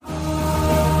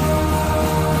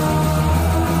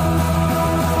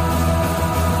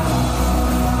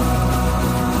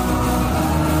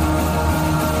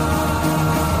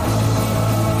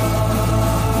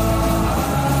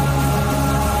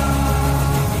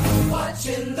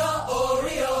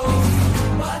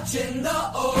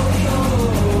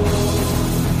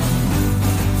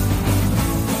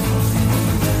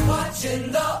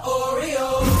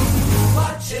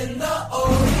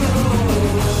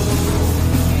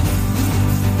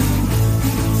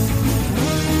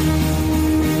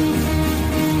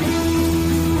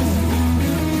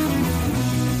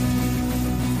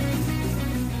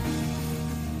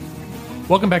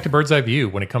Welcome back to Bird's Eye View.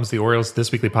 When it comes to the Orioles,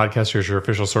 this weekly podcast is your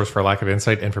official source for lack of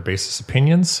insight and for baseless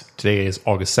opinions. Today is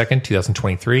August 2nd,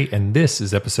 2023, and this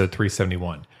is episode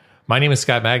 371. My name is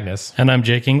Scott Magnus. And I'm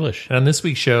Jake English. And on this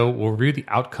week's show, we'll review the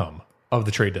outcome of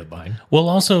the trade deadline. We'll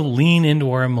also lean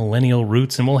into our millennial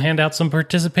roots and we'll hand out some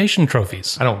participation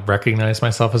trophies. I don't recognize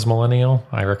myself as millennial.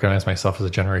 I recognize myself as a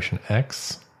Generation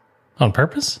X. On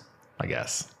purpose? I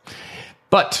guess.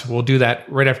 But we'll do that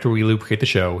right after we lubricate the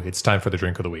show. It's time for the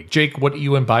drink of the week. Jake, what are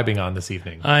you imbibing on this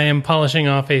evening? I am polishing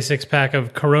off a 6-pack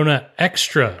of Corona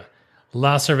Extra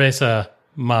La Cerveza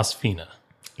Más Fina.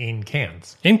 In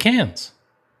cans. In cans.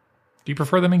 Do you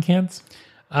prefer them in cans?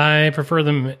 I prefer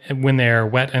them when they're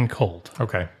wet and cold.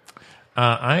 Okay.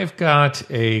 I've got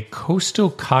a Coastal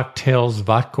Cocktails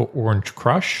Vodka Orange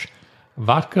Crush.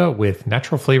 Vodka with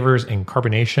natural flavors and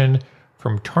carbonation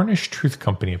from Tarnished Truth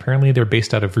Company. Apparently, they're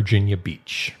based out of Virginia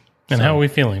Beach. And how are we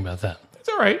feeling about that? It's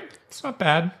all right. It's not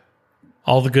bad.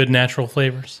 All the good natural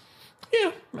flavors?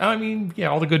 Yeah. I mean, yeah,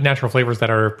 all the good natural flavors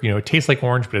that are, it tastes like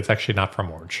orange, but it's actually not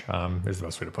from orange, is the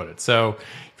best way to put it. So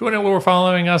if you want to know where we're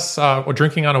following us or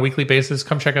drinking on a weekly basis,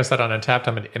 come check us out on Untapped.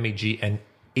 I'm at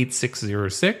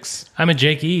MEGN8606. I'm at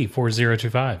Jake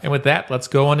E4025. And with that, let's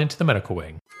go on into the medical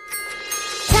wing.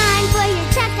 Time for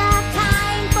your checkup.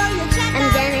 Time for your checkup.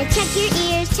 I'm gonna check your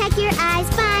ears, check your eyes,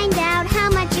 find out how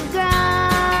much you've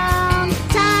grown.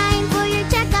 Time for your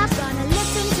checkup. Gonna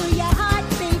listen to your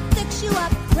heartbeat, fix you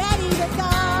up, ready to go.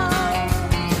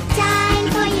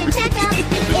 Time for your checkup.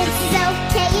 It's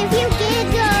okay if you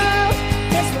giggle.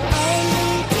 This will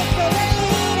only tickle a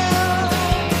little.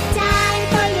 Time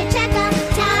for your checkup.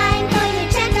 Time for your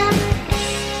checkup.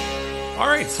 All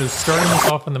right, so starting us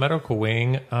off on the medical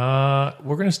wing,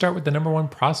 we're going to start with the number one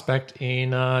prospect in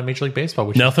Major League Baseball.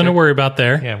 Which Nothing to worry about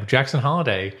there. Yeah, Jackson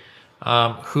Holliday,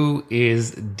 who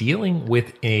is dealing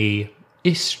with an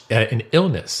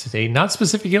illness, a not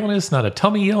specific illness, not a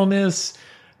tummy illness,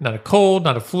 not a cold,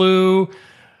 not a flu,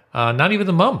 not even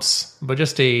the mumps, but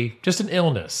just an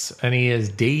illness, and he is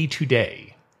day to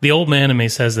day. The old man in me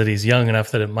says that he's young enough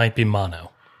that it might be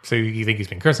mono. So you think he's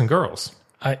been kissing girls?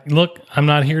 Look, I'm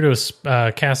not here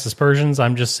to cast aspersions.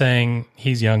 I'm just saying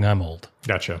he's young, I'm old.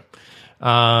 Gotcha.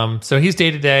 So he's day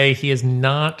to day. He has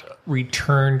not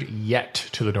returned yet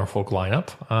to the Norfolk lineup,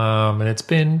 and it's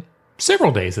been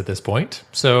several days at this point.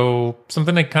 So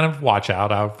something to kind of watch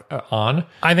out on.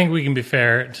 I think we can be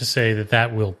fair to say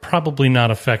that will probably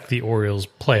not affect the Orioles'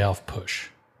 playoff push.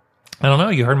 I don't know.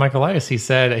 You heard Mike Elias. He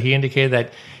indicated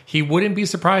that he wouldn't be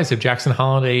surprised if Jackson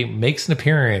Holliday makes an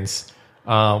appearance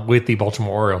with the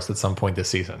Baltimore Orioles at some point this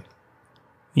season.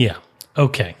 Yeah.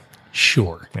 Okay.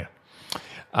 Sure. Yeah.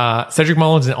 Cedric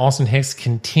Mullins and Austin Hicks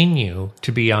continue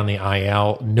to be on the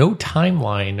IL. No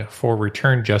timeline for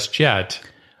return just yet.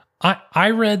 I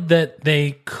read that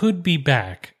they could be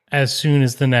back as soon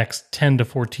as the next 10 to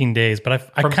 14 days,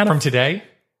 but I kind of... From today?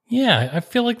 Yeah, I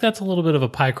feel like that's a little bit of a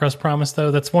pie crust promise,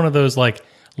 though. That's one of those, like,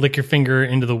 lick your finger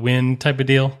into the wind type of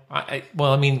deal.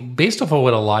 Based off of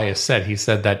what Elias said, he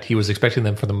said that he was expecting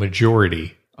them for the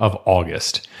majority of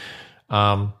August.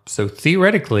 So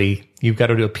theoretically, you've got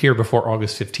to appear before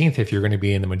August 15th if you're going to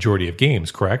be in the majority of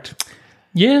games, correct?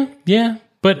 Yeah.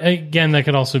 But again, that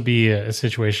could also be a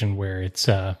situation where it's,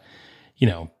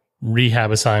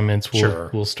 rehab assignments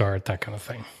will start, that kind of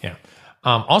thing. Yeah.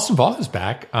 Austin Voth is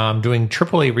back doing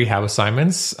AAA rehab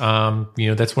assignments.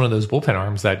 That's one of those bullpen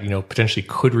arms that, potentially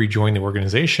could rejoin the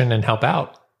organization and help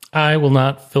out. I will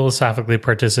not philosophically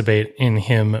participate in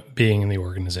him being in the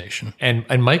organization.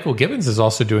 And Michael Gibbons is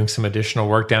also doing some additional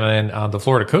work down in the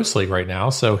Florida Coast League right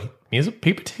now. So he's a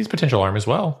potential arm as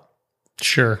well.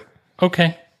 Sure.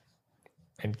 Okay.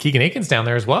 And Keegan Aiken's down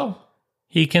there as well.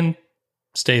 He can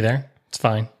stay there. It's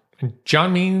fine. And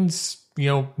John Means,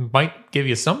 might give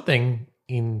you something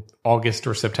in August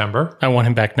or September. I want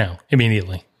him back now,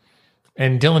 immediately.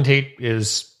 And Dylan Tate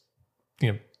is,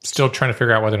 still trying to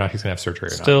figure out whether or not he's going to have surgery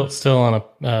or not. Still on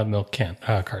a milk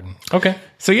carton. Okay.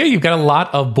 So, yeah, you've got a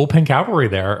lot of bullpen cavalry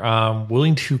there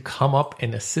willing to come up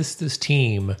and assist this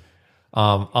team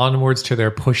onwards to their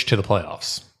push to the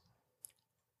playoffs.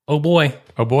 Oh, boy.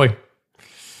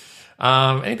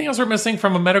 Anything else we're missing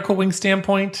from a medical wing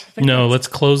standpoint? No, let's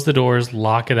close the doors,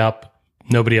 lock it up,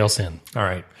 nobody else in. All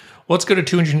right. Well, let's go to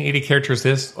 280 characters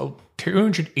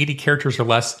 280 characters or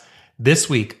less this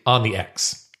week on the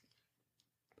X.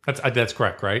 That's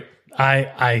correct, right?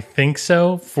 I think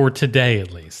so, for today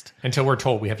at least. Until we're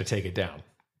told we have to take it down.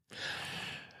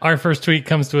 Our first tweet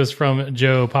comes to us from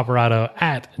Joe Paparato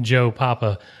at Joe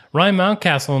Papa. Ryan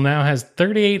Mountcastle now has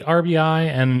 38 RBI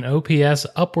and an OPS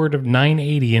upward of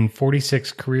 980 in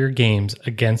 46 career games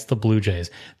against the Blue Jays.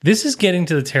 This is getting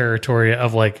to the territory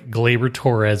of like Gleyber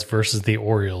Torres versus the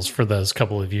Orioles for those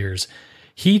couple of years.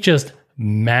 He just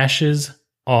mashes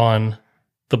on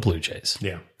the Blue Jays.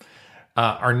 Yeah.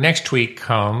 Our next tweet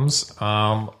comes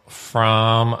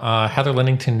from Heather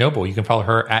Lennington Noble. You can follow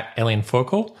her at Alien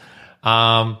Focal.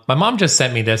 My mom just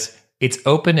sent me this. It's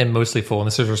open and mostly full. And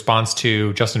this is a response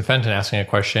to Justin Fenton asking a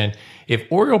question. If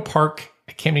Oriole Park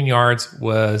at Camden Yards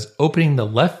was opening the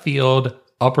left field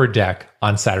upper deck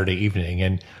on Saturday evening,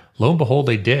 and lo and behold,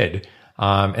 they did.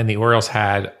 And the Orioles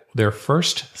had their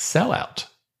first sellout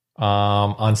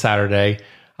on Saturday,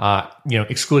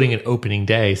 excluding an opening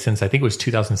day since I think it was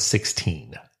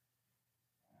 2016.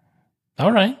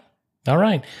 All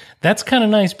right. That's kind of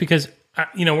nice because,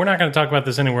 we're not going to talk about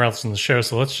this anywhere else in the show.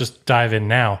 So let's just dive in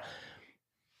now.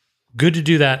 Good to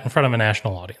do that in front of a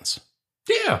national audience.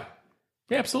 Yeah,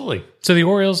 absolutely. So the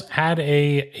Orioles had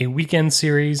a weekend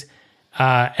series,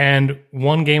 and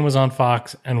one game was on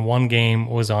Fox and one game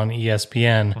was on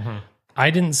ESPN. Mm-hmm. I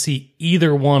didn't see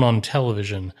either one on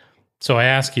television. So I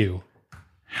ask you,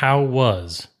 how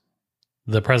was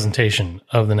the presentation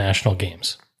of the national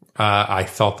games? I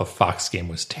thought the Fox game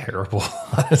was terrible,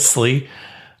 honestly.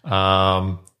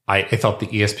 I thought the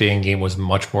ESPN game was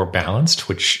much more balanced,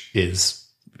 which is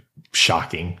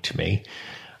shocking to me.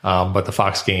 But the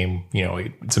Fox game,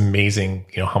 it's amazing,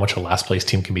 how much a last place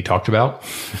team can be talked about.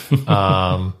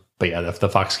 But yeah, the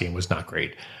Fox game was not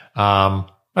great. I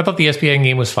thought the ESPN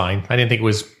game was fine. I didn't think it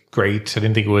was great. I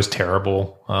didn't think it was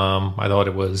terrible. I thought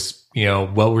it was,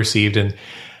 well received. And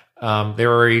there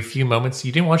were a few moments.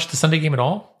 You didn't watch the Sunday game at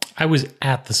all? I was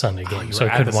at the Sunday game, so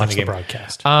I couldn't watch the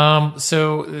broadcast.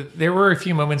 So there were a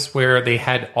few moments where they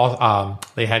had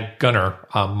Gunnar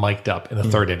mic'd up in the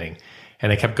third inning,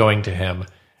 and they kept going to him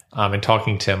and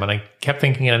talking to him. And I kept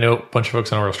thinking, and I know a bunch of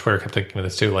folks on Orioles Twitter kept thinking of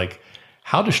this too, like,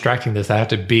 how distracting does that have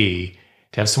to be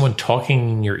to have someone talking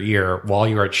in your ear while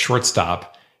you're at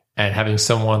shortstop and having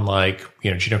someone like,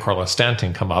 Giancarlo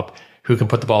Stanton come up who can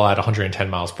put the ball at 110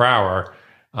 miles per hour.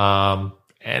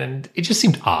 And it just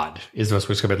seemed odd, is the best way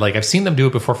to describe it. Like, I've seen them do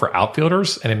it before for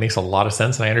outfielders, and it makes a lot of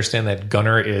sense. And I understand that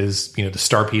Gunnar is, the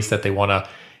star piece that they want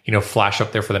to, flash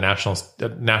up there for the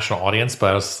national audience. But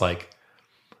I was just like,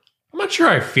 I'm not sure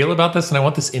how I feel about this, and I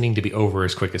want this inning to be over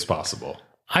as quick as possible.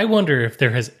 I wonder if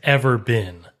there has ever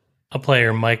been a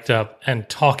player mic'd up and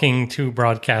talking to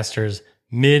broadcasters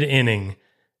mid-inning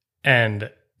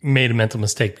and made a mental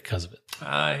mistake because of it.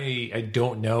 I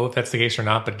don't know if that's the case or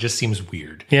not, but it just seems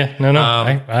weird. Yeah, no,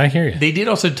 I hear you. They did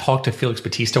also talk to Felix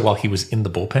Bautista while he was in the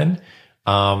bullpen,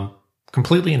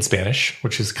 completely in Spanish,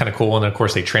 which is kind of cool. And of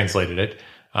course, they translated it.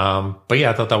 But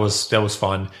yeah, I thought that was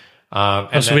fun.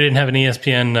 So we didn't have an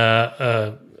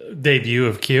ESPN debut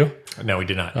of Q? No, we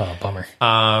did not. Oh, bummer.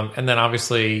 And then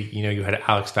obviously, you had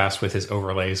Alex Fast with his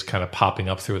overlays kind of popping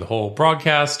up through the whole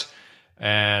broadcast.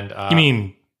 And you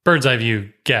mean bird's eye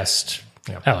view guest?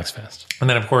 Yeah. Alex Fast. And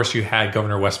then, of course, you had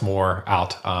Governor Wes Moore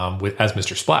out as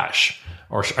Mr. Splash,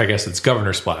 or I guess it's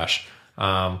Governor Splash.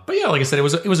 But yeah, like I said, it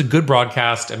was a good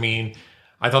broadcast. I mean,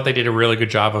 I thought they did a really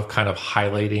good job of kind of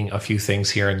highlighting a few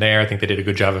things here and there. I think they did a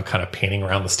good job of kind of panning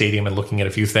around the stadium and looking at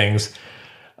a few things.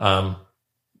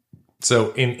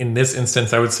 So in this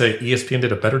instance, I would say ESPN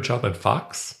did a better job than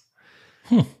Fox.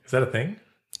 Is that a thing?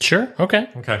 Sure. Okay.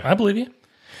 I believe you.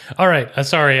 All right.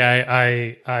 Sorry,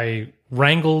 I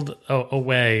wrangled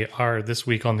away this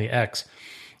week on the X.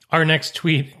 Our next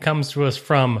tweet comes to us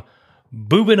from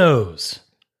Boobinos.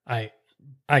 I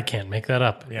can't make that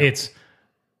up. Yeah. It's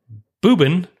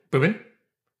Boobin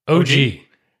OG.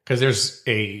 Because there's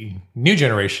a new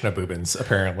generation of Boobins,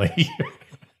 apparently.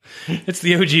 It's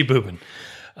the OG Boobin.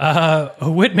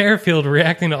 Whit Merrifield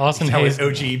reacting to Austin Hayes.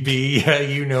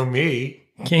 OGB, you know me.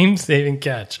 Game-saving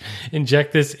catch.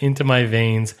 Inject this into my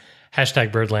veins.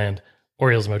 #Birdland.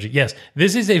 Orioles emoji. Yes,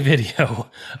 this is a video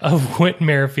of Whit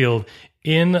Merrifield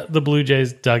in the Blue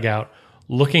Jays dugout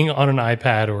looking on an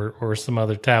iPad or some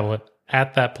other tablet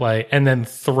at that play and then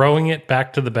throwing it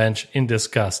back to the bench in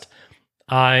disgust.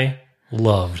 I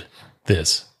loved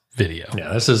this video.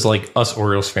 Yeah, this is like us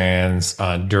Orioles fans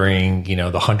during,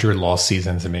 the 100 loss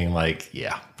seasons and being like,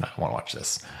 yeah, I want to watch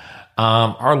this.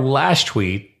 Our last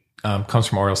tweet comes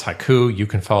from Orioles Haiku. You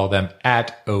can follow them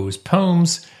at O's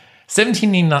Poems.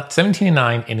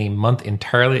 17-9 in a month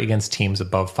entirely against teams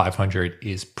above 500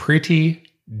 is pretty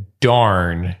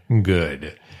darn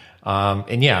good.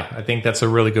 And yeah, I think that's a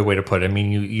really good way to put it. I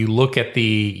mean, you look at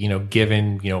the,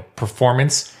 given,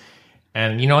 performance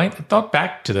And, I thought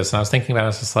back to this and I was thinking about it. I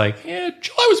was just like, yeah,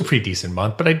 July was a pretty decent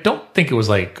month, but I don't think it was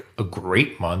like a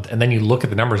great month. And then you look at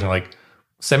the numbers and you're like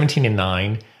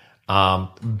 17-9,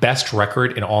 best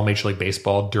record in all Major League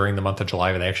Baseball during the month of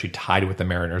July. They actually tied with the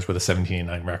Mariners with a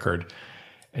 17-9 record.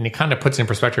 And it kind of puts in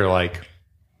perspective, like,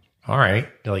 all right,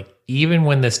 like even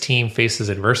when this team faces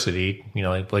adversity,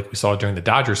 like we saw during the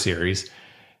Dodger series,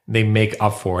 they make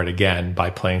up for it again by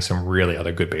playing some really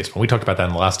other good baseball. We talked about that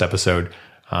in the last episode.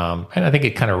 And I think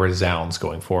it kind of resounds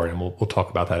going forward, and we'll talk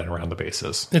about that in Around the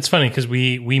Bases. It's funny because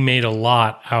we made a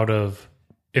lot out of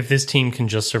if this team can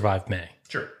just survive May.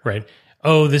 Sure. Right?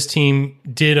 Oh, this team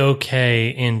did okay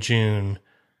in June,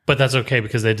 but that's okay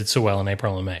because they did so well in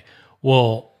April and May.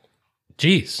 Well,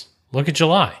 geez, look at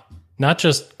July. Not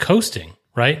just coasting,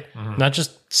 right? Mm-hmm. Not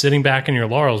just sitting back in your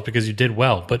laurels because you did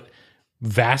well, but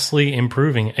vastly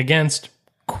improving against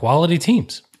quality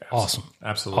teams. Awesome.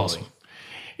 Absolutely. Awesome.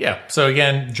 Yeah. So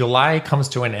again, July comes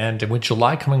to an end, and with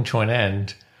July coming to an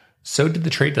end, so did the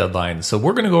trade deadline. So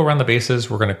we're going to go around the bases.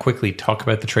 We're going to quickly talk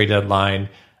about the trade deadline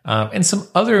and some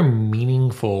other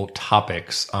meaningful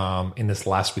topics in this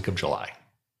last week of July.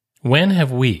 When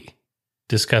have we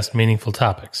discussed meaningful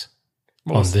topics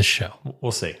on this show?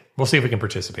 We'll see. We'll see if we can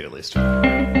participate at least.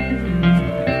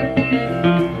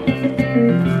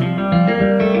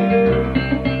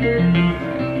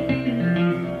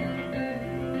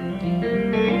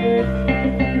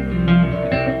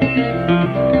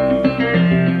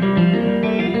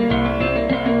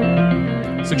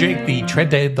 So, Jake, the trade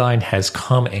deadline has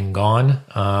come and gone.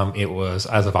 It was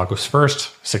as of August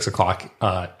 1st, 6 o'clock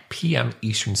p.m.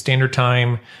 Eastern Standard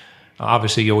Time.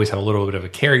 Obviously, you always have a little bit of a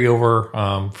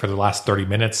carryover for the last 30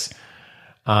 minutes.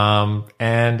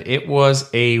 And it was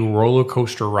a roller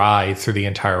coaster ride through the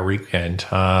entire weekend.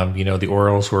 The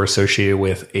Orioles were associated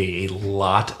with a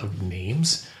lot of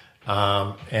names. It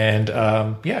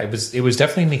was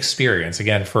definitely an experience.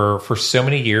 Again, for so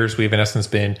many years, we've in essence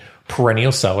been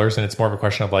perennial sellers, and it's more of a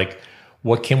question of like,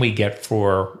 what can we get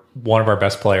for one of our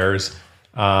best players,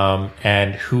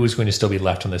 and who is going to still be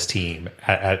left on this team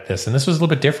at this? And this was a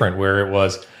little bit different, where it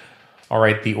was, all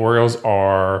right, the Orioles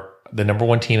are the number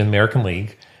one team in the American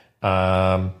League.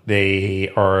 They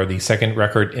are the second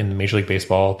record in Major League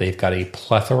Baseball. They've got a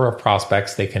plethora of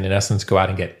prospects. They can, in essence, go out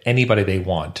and get anybody they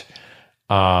want.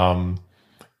 And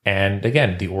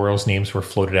again, the Orioles names were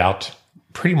floated out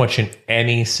pretty much in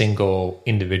any single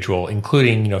individual,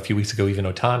 including, a few weeks ago, even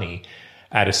Ohtani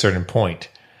at a certain point.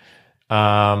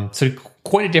 So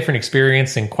quite a different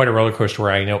experience and quite a roller coaster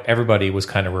where I know everybody was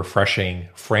kind of refreshing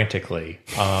frantically,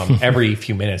 every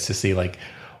few minutes to see like,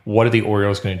 what are the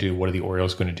Orioles going to do? What are the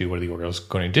Orioles going to do? What are the Orioles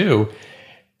going to do?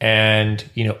 And,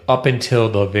 up until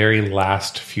the very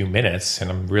last few minutes, and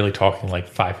I'm really talking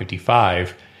like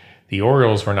 5:55, the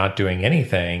Orioles were not doing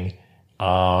anything.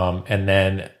 And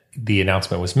then the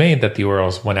announcement was made that the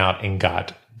Orioles went out and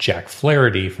got Jack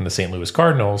Flaherty from the St. Louis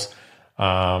Cardinals,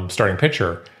 starting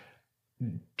pitcher.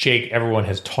 Jake, everyone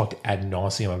has talked ad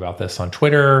nauseum about this on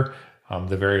Twitter.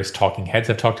 The various talking heads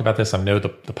have talked about this. I know the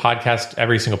podcast,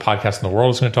 every single podcast in the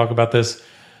world is going to talk about this.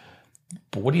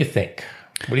 But what do you think?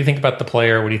 What do you think about the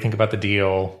player? What do you think about the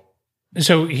deal?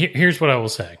 So here's what I will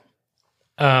say.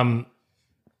 I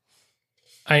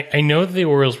know that the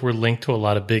Orioles were linked to a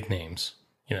lot of big names,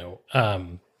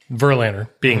 Verlander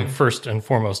being first and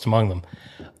foremost among them.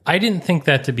 I didn't think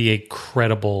that to be a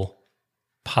credible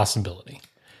possibility.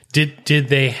 Did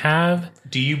they have...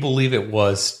 Do you believe it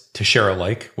was to share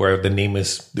alike, where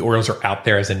the Orioles are out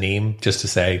there as a name just to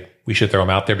say we should throw them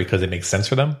out there because it makes sense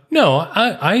for them? No,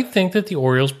 I think that the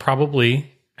Orioles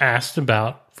probably asked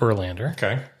about Verlander.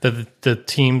 Okay. That the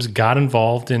teams got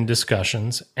involved in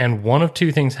discussions, and one of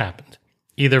two things happened.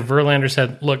 Either Verlander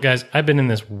said, look, guys, I've been in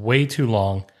this way too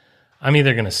long. I'm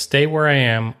either going to stay where I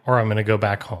am or I'm going to go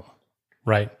back home,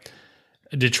 right?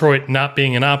 Detroit not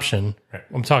being an option, right.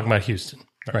 I'm talking about Houston,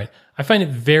 right? I find it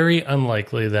very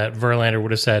unlikely that Verlander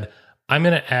would have said, I'm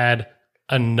going to add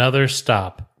another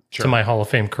stop to my Hall of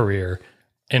Fame career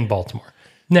in Baltimore.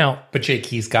 Now, but Jake,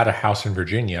 he's got a house in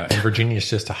Virginia, and Virginia is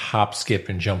just a hop, skip,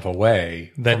 and jump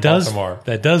away from Baltimore.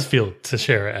 That does feel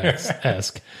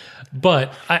Teixeira-esque.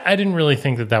 But I didn't really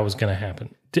think that was going to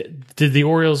happen. Did the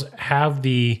Orioles have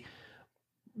the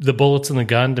bullets in the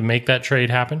gun to make that trade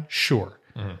happen? Sure.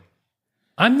 Mm-hmm.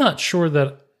 I'm not sure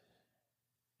that...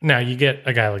 Now, you get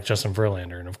a guy like Justin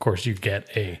Verlander, and of course you get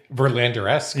a...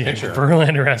 Verlander-esque pitcher.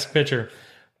 Verlander-esque pitcher.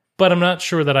 But I'm not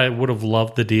sure that I would have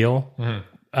loved the deal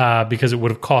because it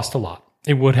would have cost a lot.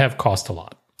 It would have cost a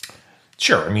lot.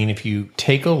 Sure. I mean, if you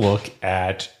take a look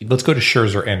at, let's go to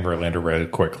Scherzer and Verlander really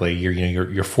quickly. Your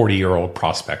 40-year-old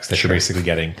prospects that you're basically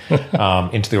getting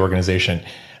into the organization.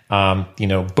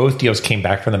 Both deals came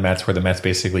back from the Mets, where the Mets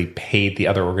basically paid the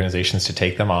other organizations to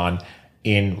take them on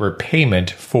in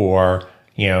repayment for,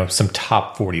 some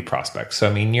top 40 prospects. So,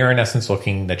 I mean, you're in essence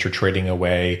looking that you're trading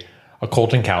away a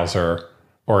Colton Cowser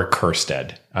or a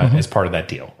Kerstead as part of that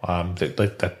deal.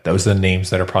 Those are the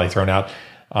names that are probably thrown out.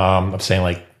 I'm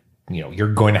saying,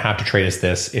 you're going to have to trade us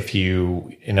this if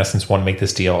you, in essence, want to make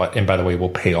this deal. And by the way, we'll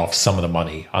pay off some of the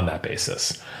money on that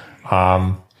basis.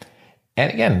 And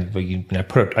again, I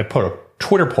put a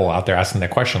Twitter poll out there asking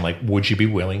that question, would you be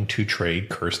willing to trade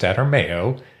Kerstead or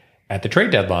Mayo at the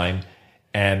trade deadline?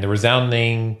 And the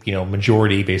resounding,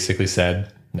 majority basically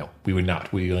said, no, we would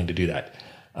not. We're willing to do that.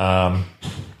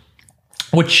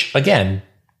 Which, again,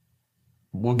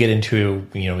 we'll get into,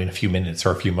 in a few minutes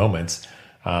or a few moments.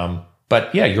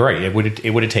 But yeah, you're right. It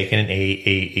would have taken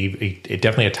a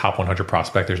definitely a top 100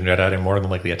 prospect. There's no doubt, and more than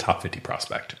likely a top 50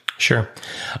 prospect. Sure.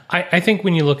 I think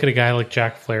when you look at a guy like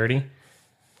Jack Flaherty,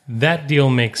 that deal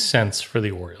makes sense for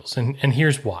the Orioles. And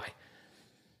here's why.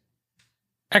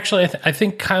 Actually, I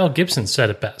think Kyle Gibson said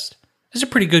it best. It's a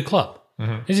pretty good club.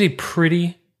 Mm-hmm. It's a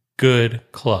pretty good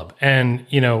club. And,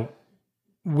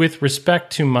 with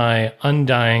respect to my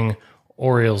undying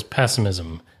Orioles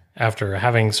pessimism after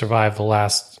having survived the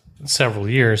last several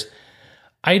years,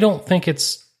 I don't think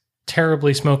it's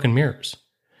terribly smoke and mirrors.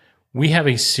 We have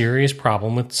a serious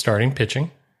problem with starting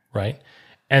pitching, right?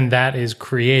 And that is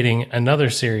creating another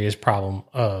serious problem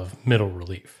of middle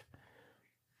relief.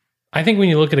 I think when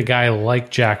you look at a guy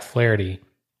like Jack Flaherty,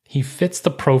 he fits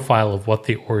the profile of what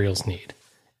the Orioles need.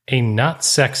 A not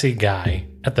sexy guy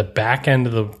at the back end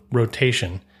of the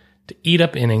rotation to eat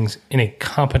up innings in a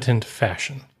competent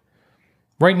fashion.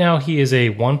 Right now, he is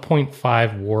a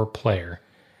 1.5 WAR player,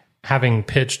 having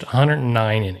pitched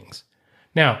 109 innings.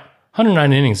 Now,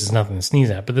 109 innings is nothing to sneeze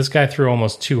at, but this guy threw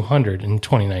almost 200 in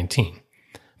 2019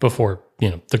 before,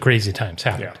 the crazy times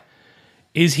happened. Yeah.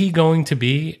 Is he going to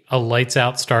be a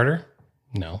lights-out starter?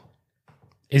 No.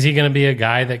 Is he going to be a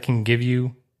guy that can give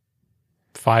you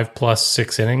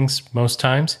 5+6 innings most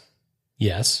times?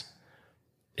 Yes.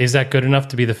 Is that good enough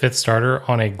to be the fifth starter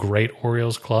on a great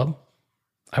Orioles club?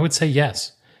 I would say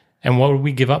yes. And what would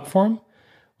we give up for him?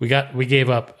 We gave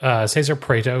up Cesar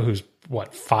Prieto, who's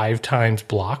 5 times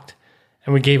blocked,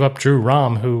 and we gave up Drew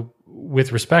Rom, who,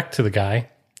 with respect to the guy,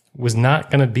 was not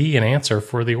going to be an answer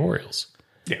for the Orioles.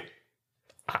 Yeah,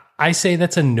 I say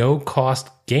that's a no-cost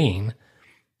gain,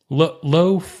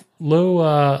 low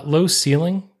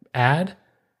ceiling add,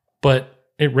 but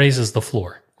it raises the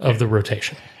floor of the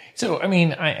rotation. So, I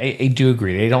mean, I do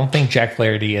agree. I don't think Jack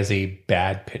Flaherty is a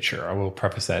bad pitcher. I will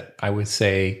preface that. I would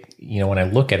say, when I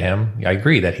look at him, I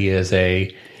agree that he is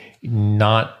a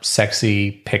not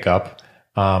sexy pickup.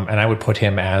 And I would put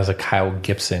him as a Kyle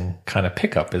Gibson kind of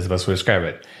pickup is the best way to describe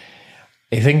it.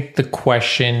 I think the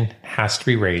question has to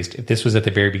be raised. If this was at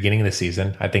the very beginning of the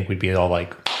season, I think we'd be all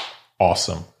like,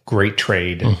 awesome, great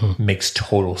trade, makes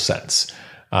total sense.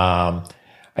 I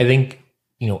think,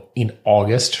 in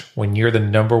August, when you're the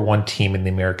number one team in the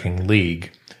American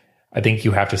League, I think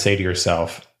you have to say to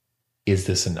yourself, is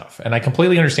this enough? And I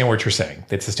completely understand what you're saying.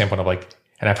 It's the standpoint of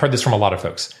and I've heard this from a lot of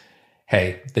folks.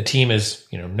 Hey, the team is,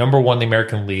 number one in the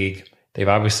American League. They've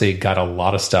obviously got a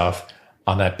lot of stuff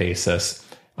on that basis.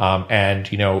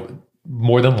 And,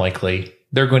 more than likely,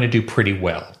 they're going to do pretty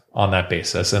well on that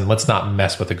basis. And let's not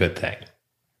mess with a good thing.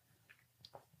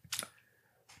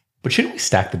 But shouldn't we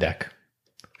stack the deck?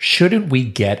 Shouldn't we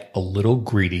get a little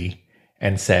greedy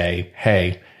and say,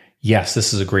 hey, yes,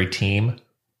 this is a great team,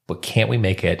 but can't we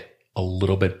make it a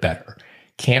little bit better?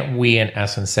 Can't we, in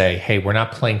essence, say, hey, we're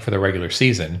not playing for the regular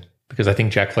season? Because I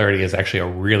think Jack Flaherty is actually a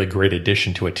really great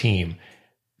addition to a team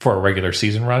for a regular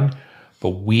season run. But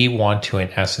we want to,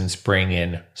 in essence, bring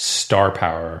in star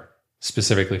power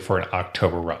specifically for an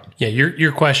October run. Yeah,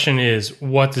 your question is,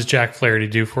 what does Jack Flaherty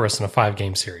do for us in a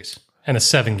 5-game series and a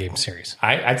 7-game series?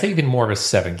 I'd say even more of a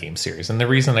 7-game series. And the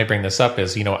reason I bring this up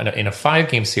is, in a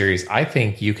 5-game series, I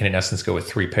think you can, in essence, go with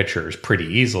 3 pitchers pretty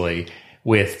easily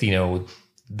with,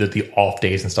 the off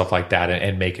days and stuff like that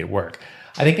and make it work.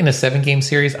 I think in a 7-game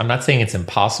series, I'm not saying it's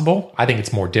impossible. I think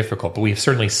it's more difficult, but we've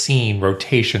certainly seen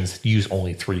rotations use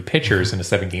only 3 pitchers in a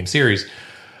 7-game series.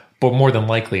 But more than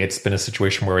likely, it's been a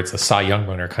situation where it's a Cy Young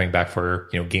runner coming back for,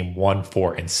 game 1,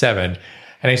 4, and 7.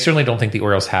 And I certainly don't think the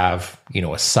Orioles have,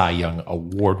 a Cy Young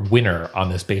award winner on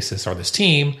this basis or this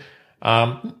team.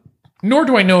 Nor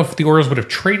do I know if the Orioles would have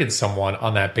traded someone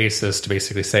on that basis to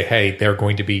basically say, hey, they're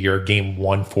going to be your game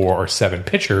 1, 4, or 7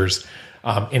 pitchers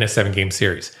in a 7-game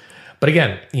series. But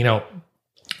again,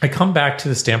 I come back to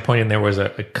the standpoint, and there was a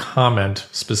comment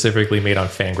specifically made on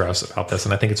Fangraphs about this,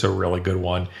 and I think it's a really good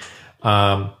one.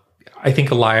 I think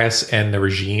Elias and the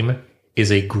regime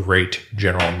is a great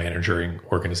general managing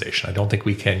organization. I don't think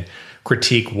we can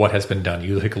critique what has been done.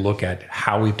 You take a look at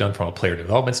how we've done from a player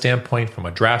development standpoint, from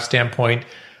a draft standpoint,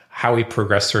 how we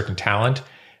progress certain talent,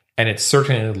 and it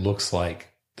certainly looks like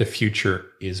the future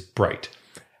is bright.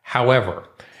 However,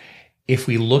 if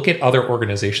we look at other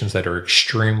organizations that are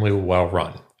extremely well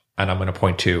run, and I'm going to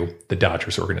point to the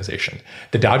Dodgers organization.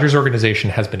 The Dodgers organization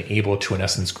has been able to, in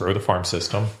essence, grow the farm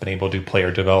system, been able to do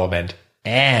player development,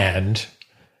 and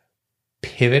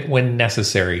pivot when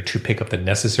necessary to pick up the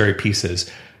necessary pieces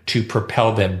to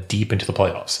propel them deep into the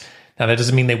playoffs. Now, that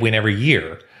doesn't mean they win every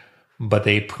year, but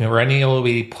they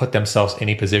perennially put themselves in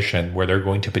a position where they're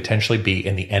going to potentially be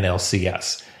in the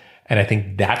NLCS. And I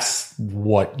think that's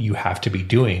what you have to be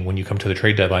doing when you come to the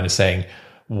trade deadline, is saying,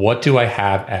 what do I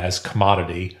have as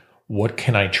commodity? What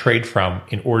can I trade from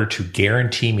in order to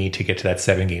guarantee me to get to that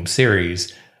 7-game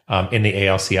series in the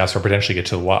ALCS, or potentially get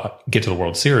to the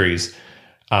World Series,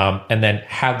 and then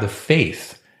have the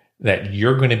faith that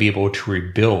you're going to be able to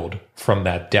rebuild from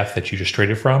that depth that you just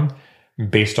traded from,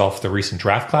 based off the recent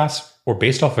draft class or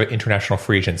based off of international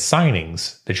free agent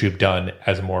signings that you've done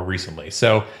as more recently.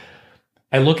 So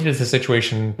I look at it as a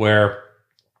situation where,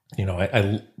 you know,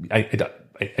 I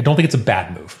don't think it's a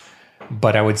bad move,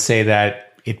 but I would say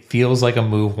that it feels like a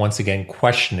move, once again,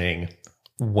 questioning,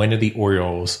 when are the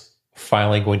Orioles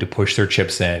finally going to push their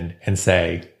chips in and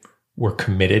say, we're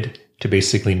committed to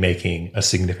basically making a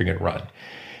significant run.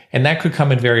 And that could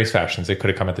come in various fashions. It could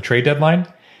have come at the trade deadline.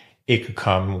 It could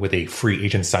come with a free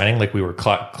agent signing like we were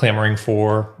clamoring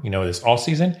for, you know, this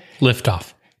offseason.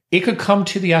 Liftoff. It could come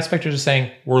to the aspect of just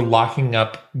saying, we're locking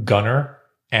up Gunnar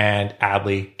and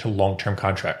Adley to long-term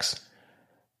contracts.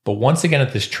 But once again,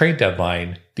 at this trade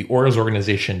deadline, the Orioles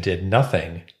organization did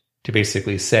nothing to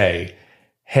basically say,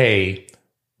 hey,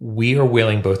 we are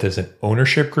willing, both as an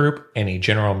ownership group and a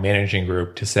general managing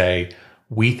group, to say,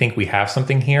 we think we have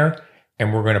something here,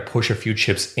 and we're going to push a few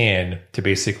chips in to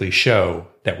basically show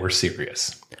that we're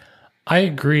serious. I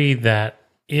agree that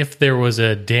if there was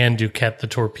a Dan Duquette, the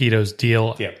Torpedoes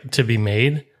deal to be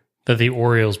made, that the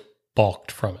Orioles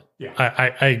balked from it. Yeah.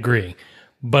 I agree.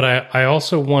 But I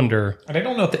also wonder... And I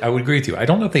don't know if I would agree with you. I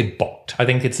don't know if they balked. I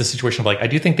think it's a situation of, like, I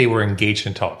do think they were engaged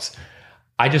in talks.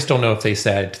 I just don't know if they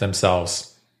said to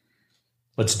themselves,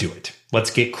 let's do it. Let's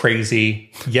get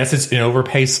crazy. Yes, it's an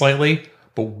overpay slightly,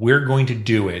 but we're going to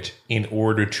do it in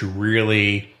order to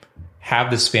really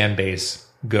have this fan base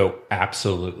go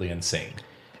absolutely insane.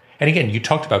 And again, you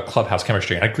talked about clubhouse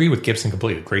chemistry. I agree with Gibson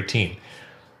completely. Great team.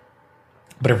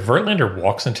 But if Verlander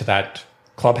walks into that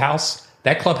clubhouse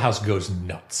goes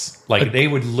nuts. Like, they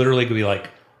would literally be like,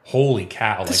 holy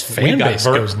cow. This like, fan base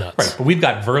goes nuts. Right, but we've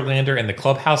got Verlander in the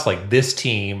clubhouse. Like, this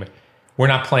team, we're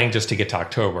not playing just to get to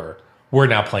October. We're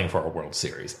now playing for a World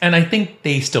Series. And I think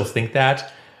they still think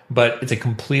that, but it's a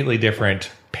completely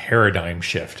different paradigm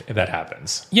shift if that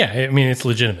happens. Yeah, I mean, it's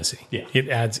legitimacy. Yeah. It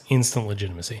adds instant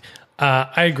legitimacy.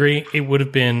 I agree. It would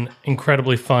have been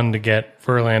incredibly fun to get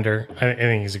Verlander. I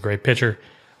think he's a great pitcher.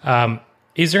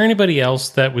 Is there anybody else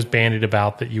that was bandied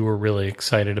about that you were really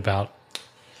excited about?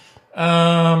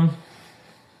 Not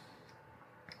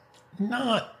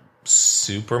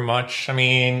super much. I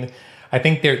mean, I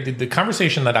think the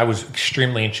conversation that I was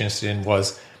extremely interested in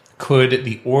was, could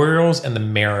the Orioles and the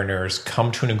Mariners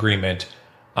come to an agreement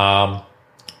for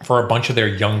a bunch of their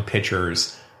young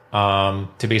pitchers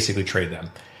to basically trade them?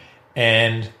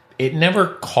 And it never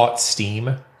caught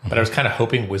steam, but I was kind of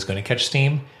hoping it was going to catch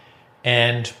steam.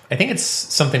 And I think it's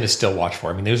something to still watch for.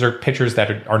 I mean, those are pitchers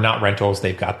that are not rentals.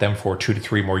 They've got them for 2 to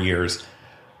 3 more years.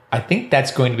 I think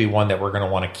that's going to be one that we're going to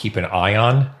want to keep an eye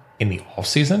on in the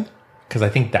offseason, because I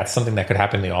think that's something that could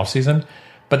happen in the offseason.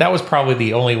 But that was probably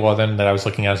the only one that I was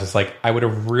looking at. It's like, I would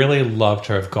have really loved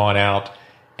to have gone out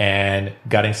and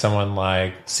gotten someone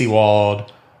like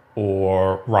Sewald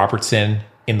or Robertson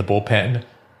in the bullpen.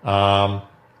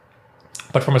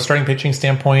 But from a starting pitching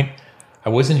standpoint, I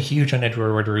wasn't huge on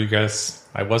Edward Rodriguez.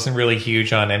 I wasn't really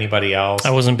huge on anybody else. I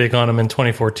wasn't big on him in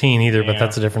 2014 either, but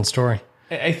that's a different story.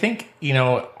 I think,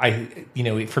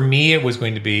 for me, it was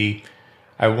going to be,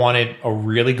 I wanted a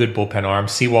really good bullpen arm.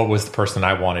 Sewald was the person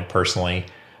I wanted personally.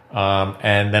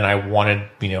 And then I wanted,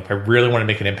 if I really want to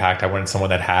make an impact, I wanted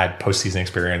someone that had postseason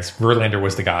experience. Verlander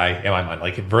was the guy in my mind.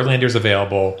 Like, if Verlander's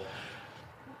available,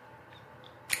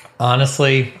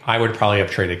 honestly, I would probably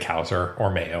have traded Cowser or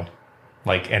Mayo,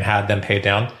 and had them pay it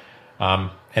down. And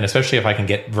especially if I can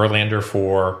get Verlander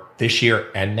for this year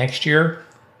and next year,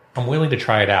 I'm willing to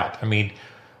try it out. I mean,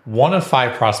 1 of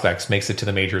 5 prospects makes it to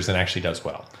the majors and actually does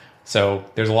well. So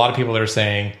there's a lot of people that are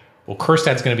saying, well,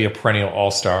 Kjerstad's going to be a perennial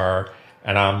all-star.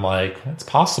 And I'm like, it's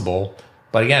possible.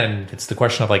 But again, it's the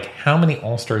question of, how many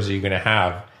all-stars are you going to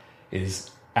have Is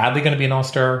Adley going to be an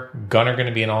all-star? Gunnar going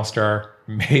to be an all-star?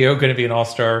 Mayo going to be an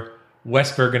all-star?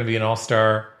 Westberg going to be an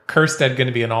all-star? Kerstead going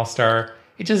to be an all-star?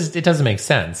 It doesn't make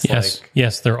sense.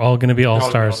 Yes, they're all going to be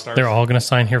all-stars. all-stars. They're all going to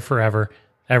sign here forever.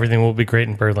 Everything will be great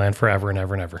in Birdland forever and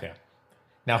ever and ever. Yeah.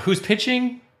 Now, who's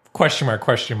pitching? Question mark.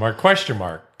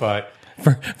 But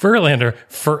Verlander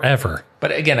forever.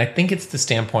 But again, I think it's the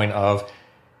standpoint of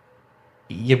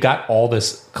you've got all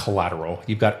this collateral.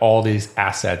 You've got all these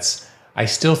assets. I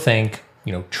still think,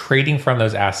 trading from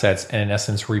those assets and in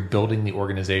essence rebuilding the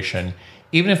organization,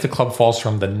 even if the club falls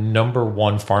from the number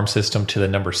 1 farm system to the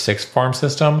number 6 farm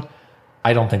system,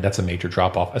 I don't think that's a major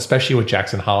drop off, especially with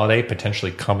Jackson Holiday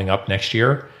potentially coming up next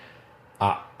year.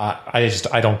 I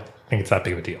don't think it's that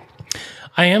big of a deal.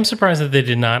 I am surprised that they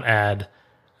did not add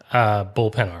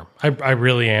bullpen arm. I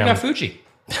really am. You got Fuji.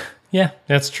 Yeah,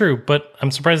 that's true. But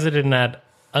I'm surprised they didn't add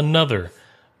another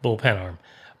bullpen arm.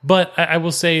 But I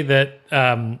will say that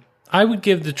I would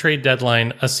give the trade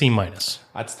deadline a C-.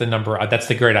 That's the number. That's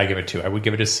the grade I give it to. I would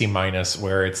give it a C-,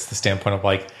 where it's the standpoint of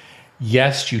like,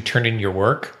 yes, you turned in your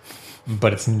work,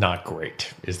 but it's not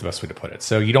great is the best way to put it.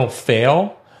 So you don't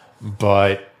fail,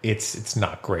 but it's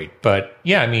not great. But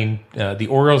yeah, I mean, the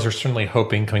Orioles are certainly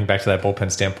hoping, coming back to that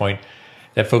bullpen standpoint,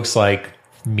 that folks like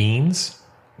Means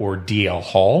or DL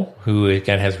Hall, who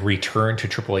again has returned to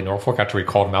AAA Norfolk after we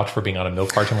called him out for being on a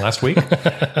milk carton last week,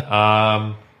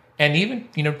 and even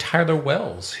Tyler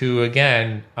Wells, who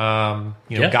again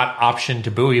got optioned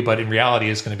to Bowie, but in reality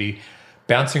is going to be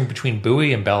bouncing between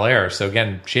Bowie and Bel Air. So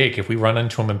again, Jake, if we run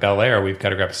into him in Bel Air, we've got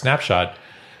to grab a snapshot.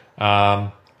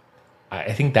 I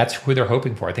think that's who they're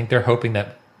hoping for. I think they're hoping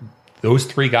that those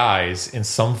 3 guys in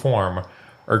some form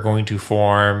are going to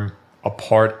form a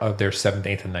part of their 7th,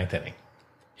 8th, and 9th inning.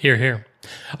 Here.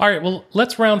 All right, well,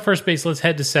 let's round first base. Let's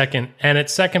head to second. And at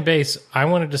second base, I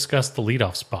want to discuss the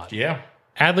leadoff spot. Yeah.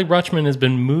 Adley Rutschman has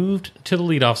been moved to the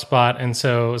leadoff spot. And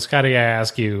so, Scotty, I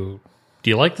ask you, do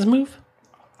you like this move?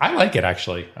 I like it,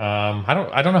 actually.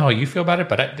 I don't know how you feel about it,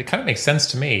 but it kind of makes sense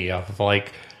to me. Of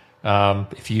like,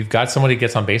 if you've got somebody who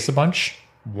gets on base a bunch,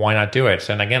 why not do it?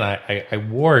 And again, I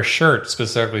wore a shirt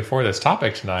specifically for this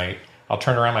topic tonight. I'll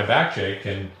turn around my back, Jake,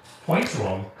 and point to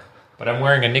him. But I'm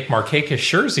wearing a Nick Markakis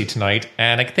jersey tonight,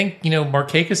 and I think,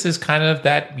 Markakis is kind of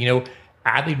that, Adley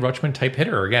Rutschman type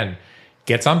hitter. Again,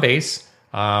 gets on base,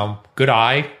 good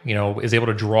eye, is able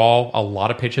to draw a lot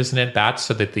of pitches in at-bats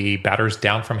so that the batters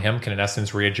down from him can, in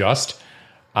essence, readjust.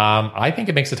 I think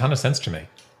it makes a ton of sense to me.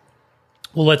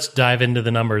 Well, let's dive into the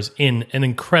numbers in an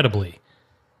incredibly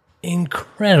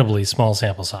small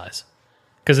sample size.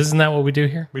 Because isn't that what we do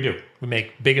here? We do. We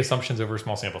make big assumptions over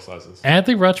small sample sizes.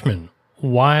 Adley Rutschman,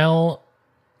 while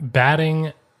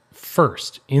batting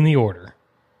first in the order,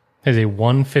 has a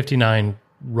 159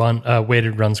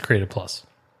 weighted runs created plus.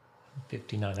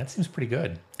 59. That seems pretty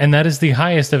good. And that is the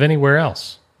highest of anywhere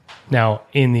else. Now,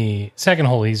 in the second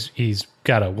hole, he's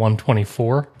got a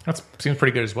 124. That seems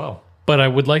pretty good as well. But I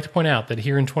would like to point out that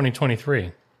here in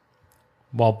 2023,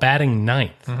 while batting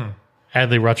ninth,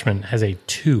 Adley Rutschman has a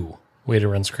 2 weighted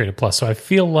runs created plus. So I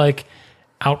feel like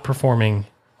outperforming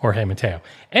Jorge Mateo.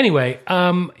 Anyway,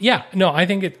 I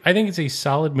think it's a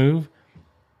solid move.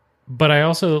 But I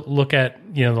also look at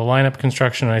the lineup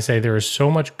construction and I say there is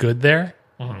so much good there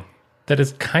that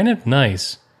it's kind of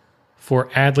nice for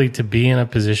Adley to be in a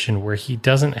position where he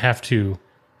doesn't have to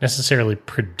necessarily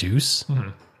produce,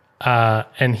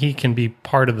 and he can be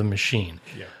part of the machine.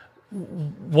 Yeah.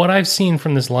 What I've seen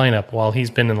from this lineup while he's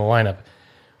been in the lineup,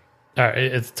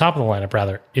 at the top of the lineup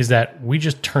rather, is that we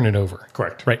just turn it over.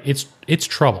 Correct. Right? It's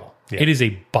trouble. Yeah. It is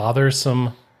a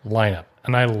bothersome lineup,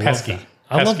 and I love that.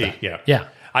 I love that. Yeah.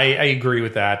 I agree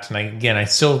with that. And I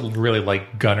still really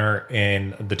like Gunnar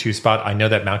in the 2 spot. I know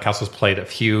that Mountcastle's played a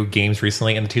few games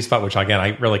recently in the 2 spot, which again,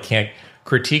 I really can't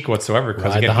critique whatsoever.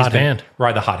 Ride the hot hand.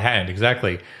 Ride the hot hand,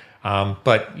 exactly.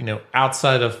 But,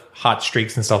 outside of hot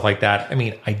streaks and stuff like that,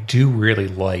 I do really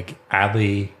like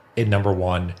Adley at number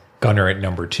 1, Gunnar at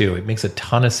number 2. It makes a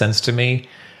ton of sense to me.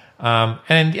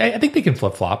 And I think they can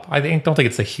flip-flop. I don't think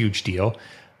it's a huge deal.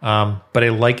 But I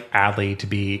like Adley to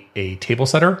be a table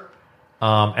setter.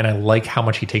 And I like how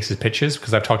much he takes his pitches,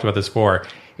 because I've talked about this before.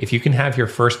 If you can have your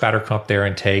first batter come up there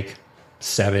and take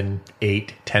 7,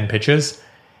 8, 10 pitches,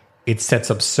 it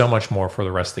sets up so much more for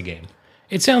the rest of the game.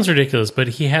 It sounds ridiculous, but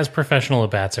he has professional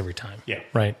at-bats every time. Yeah.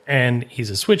 Right? And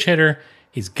he's a switch hitter.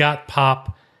 He's got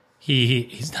pop.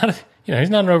 He's not he's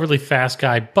not an overly fast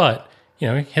guy, but he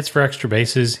hits for extra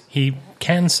bases. He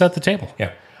can set the table.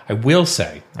 Yeah. I will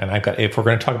say, and if we're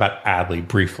going to talk about Adley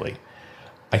briefly,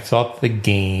 I thought the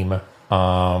game,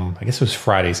 I guess it was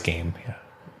Friday's game. Yeah.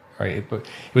 Right. It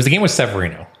was the game with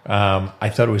Severino. I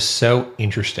thought it was so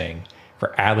interesting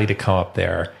for Adley to come up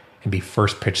there and be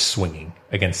first pitch swinging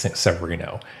against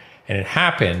Severino. And it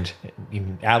happened.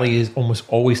 Adley is almost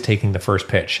always taking the first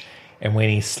pitch. And when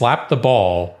he slapped the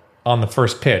ball on the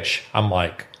first pitch, I'm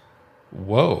like,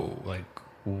 whoa, like,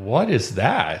 what is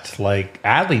that? Like,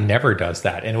 Adley never does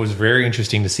that. And it was very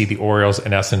interesting to see the Orioles,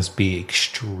 in essence, be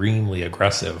extremely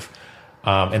aggressive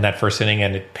in that first inning,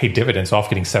 and it paid dividends off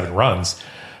getting 7 runs.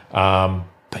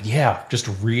 But yeah, just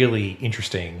really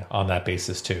interesting on that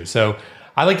basis, too. So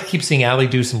I like to keep seeing Adley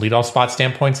do some leadoff spot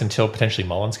standpoints until potentially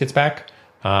Mullins gets back.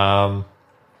 And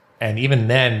even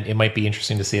then, it might be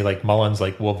interesting to see, like, Mullins,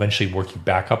 like, will eventually work you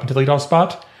back up into the leadoff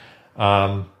spot.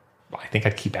 I think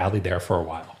I'd keep Adley there for a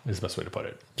while, is the best way to put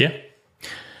it. Yeah.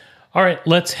 All right,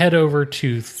 let's head over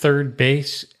to third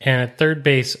base. And at third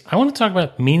base, I want to talk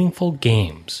about meaningful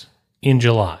games in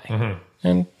July.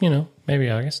 And, maybe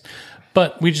August.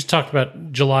 But we just talked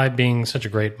about July being such a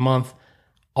great month.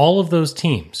 All of those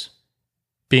teams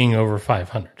being over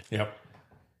 500. Yep.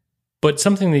 But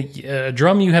something that a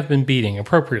drum you have been beating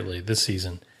appropriately this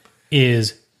season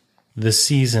is the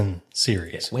season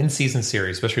series. Win season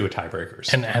series, especially with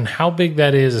tiebreakers. And how big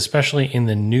that is, especially in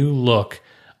the new look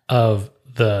of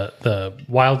the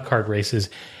wild card races.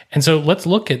 And so let's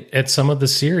look at some of the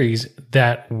series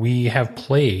that we have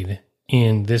played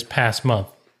in this past month.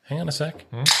 Hang on a sec.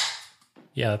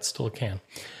 Yeah, that's still a can.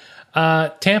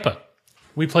 Tampa.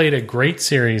 We played a great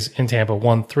series in Tampa,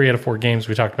 won 3 out of 4 games.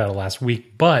 We talked about it last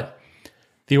week, but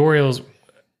the Orioles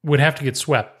would have to get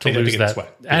swept to lose that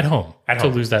at home to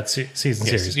lose that season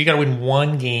series. You got to win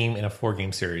 1 game in a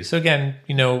 4-game series. So again,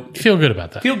 feel good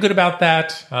about that. Feel good about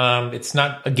that. It's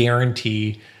not a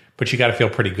guarantee, but you got to feel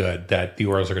pretty good that the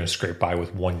Orioles are going to scrape by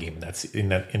with 1 game in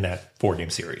that 4-game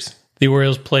series. The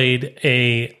Orioles played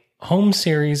a home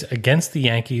series against the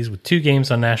Yankees with 2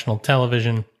 games on national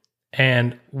television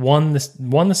and won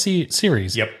the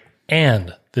series. Yep.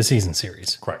 And the season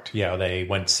series. Correct. Yeah, they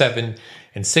went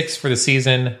 7-6 for the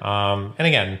season. And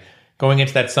again, going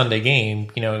into that Sunday game,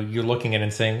 you're looking at it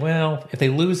and saying, well, if they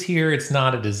lose here, it's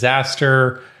not a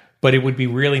disaster, but it would be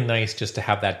really nice just to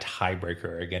have that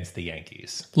tiebreaker against the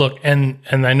Yankees. Look, and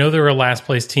I know they're a last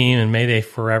place team, and may they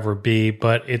forever be,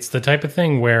 but it's the type of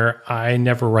thing where I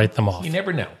never write them off. You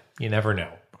never know.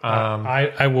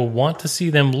 I will want to see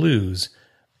them lose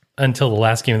until the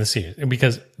last game of the season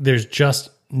because there's just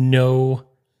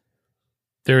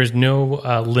there is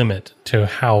no limit to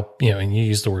how, and you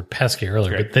used the word pesky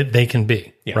earlier, but they can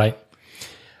be, right?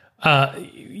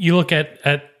 You look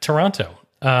at Toronto.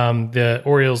 The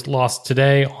Orioles lost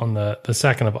today on the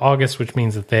 2nd of August, which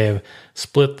means that they've at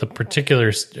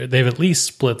least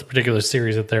split the particular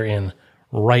series that they're in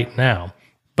right now.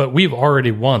 But we've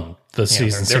already won the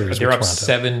season series. They're up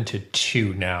Toronto.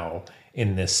 7-2 now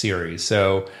in this series.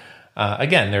 So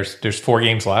again, there's 4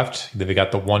 games left. They've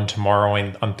got the one tomorrow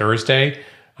on Thursday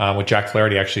with Jack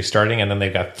Flaherty actually starting, and then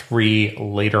they've got 3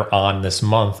 later on this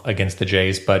month against the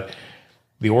Jays. But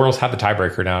the Orioles have the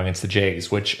tiebreaker now against the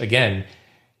Jays, which again,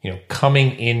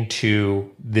 coming into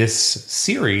this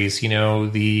series,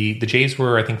 the Jays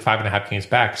were, I think, 5.5 games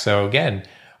back. So again,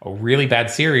 a really bad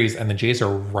series, and the Jays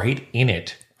are right in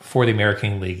it for the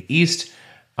American League East.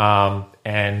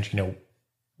 And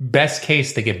best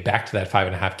case, they get back to that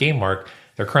 5.5 game mark.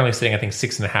 They're currently sitting, I think,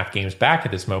 6.5 games back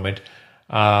at this moment.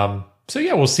 So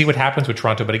yeah, we'll see what happens with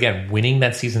Toronto. But again, winning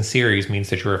that season series means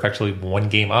that you're effectively 1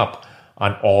 game up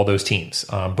on all those teams,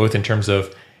 both in terms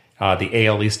of the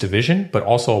AL East division, but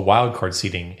also a wild card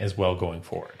seeding as well going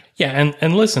forward. Yeah,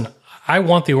 and listen, I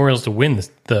want the Orioles to win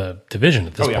the division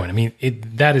at this point. I mean,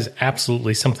 that is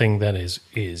absolutely something that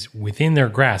is within their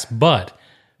grasp. But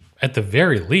at the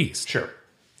very least, sure,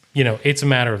 it's a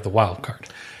matter of the wild card.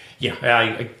 Yeah,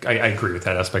 I agree with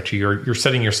that aspect. You're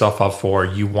setting yourself up for,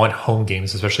 you want home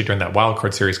games, especially during that wild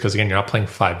card series, because again, you're not playing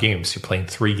 5 games, you're playing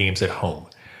 3 games at home.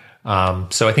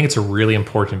 So I think it's a really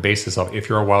important basis of, if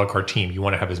you're a wild card team, you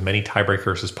want to have as many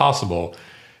tiebreakers as possible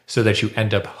so that you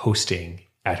end up hosting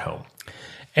at home.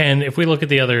 And if we look at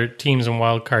the other teams in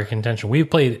wild card contention, we've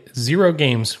played 0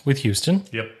 games with Houston.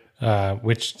 Yep.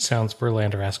 Which sounds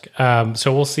Verlander-esque.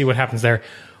 So we'll see what happens there.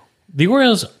 The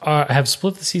Orioles have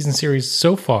split the season series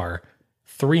so far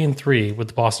 3-3 with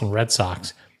the Boston Red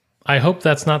Sox. I hope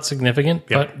that's not significant,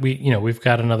 but we've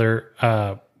got another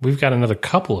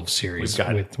couple of series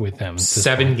with them.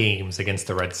 7 games against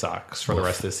the Red Sox for the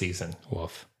rest of the season.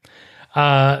 Woof.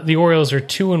 The Orioles are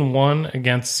 2-1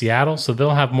 against Seattle, so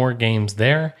they'll have more games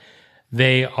there.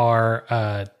 They are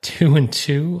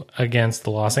 2-2 against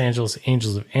the Los Angeles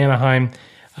Angels of Anaheim,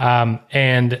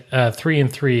 and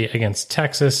 3-3 against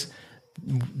Texas.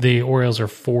 The Orioles are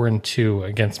 4-2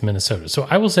 against Minnesota. So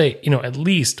I will say, at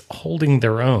least holding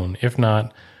their own, if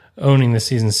not owning the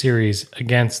season series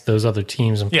against those other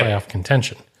teams in playoff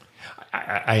contention.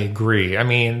 I agree. I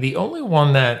mean, the only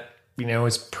one that,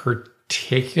 is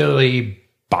particularly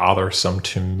bothersome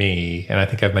to me, and I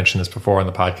think I've mentioned this before on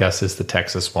the podcast, is the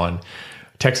Texas one.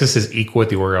 Texas is equal with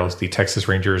the Orioles. The Texas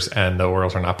Rangers and the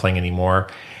Orioles are not playing anymore.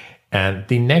 And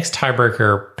the next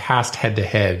tiebreaker past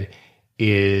head-to-head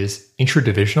is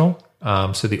intradivisional.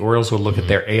 So the Orioles would look at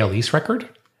their AL East record,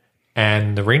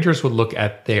 and the Rangers would look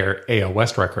at their AL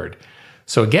West record.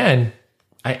 So again,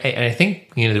 I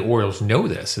think the Orioles know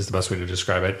this is the best way to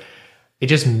describe it. It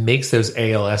just makes those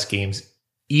ALS games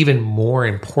even more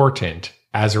important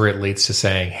as it relates to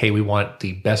saying, hey, we want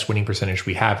the best winning percentage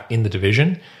we have in the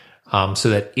division, so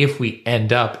that if we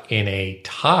end up in a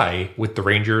tie with the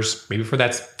Rangers, maybe for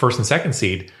that first and second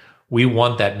seed, we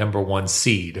want that number one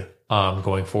seed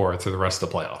going forward through the rest of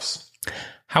the playoffs.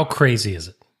 How crazy is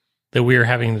it that we are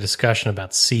having a discussion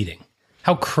about seeding?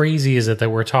 How crazy is it that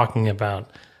we're talking about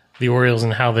the Orioles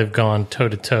and how they've gone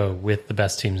toe-to-toe with the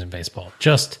best teams in baseball?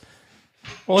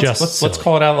 Let's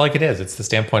call it out like it is. It's the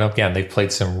standpoint of, again, they've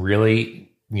played some really,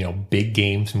 big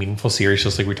games, meaningful series,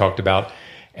 just like we talked about,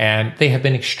 and they have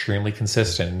been extremely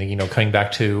consistent. Coming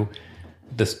back to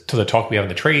the talk we have in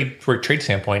the trade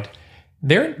standpoint,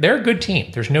 they're a good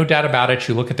team. There's no doubt about it.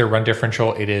 You look at their run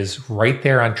differential; it is right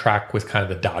there on track with kind of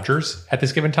the Dodgers at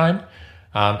this given time.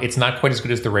 It's not quite as good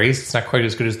as the Rays. It's not quite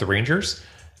as good as the Rangers.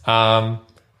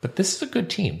 But this is a good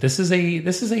team. This is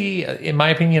a, in my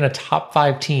opinion, a top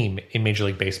 5 team in Major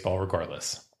League Baseball,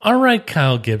 regardless. All right,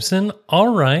 Kyle Gibson. All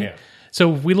right. Yeah.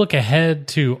 So if we look ahead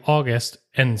to August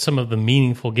and some of the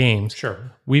meaningful games.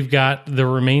 Sure. We've got the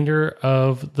remainder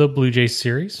of the Blue Jays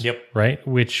series. Yep. Right,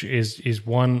 which is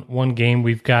one game.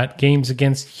 We've got games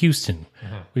against Houston.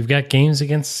 Mm-hmm. We've got games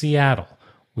against Seattle.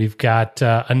 We've got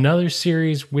another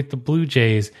series with the Blue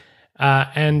Jays.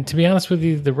 And to be honest with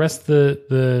you, the rest of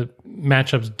the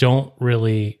matchups don't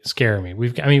really scare me. We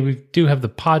do have the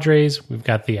Padres, we've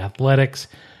got the Athletics,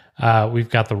 we've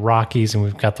got the Rockies, and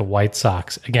we've got the White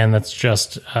Sox. Again, that's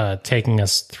just taking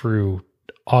us through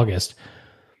August.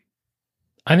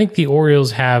 I think the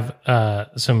Orioles have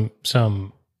some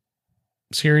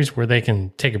series where they can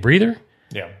take a breather.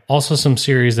 Yeah. Also, some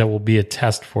series that will be a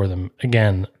test for them.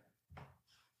 Again,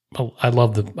 I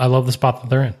love the spot that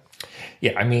they're in.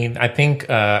 Yeah, I think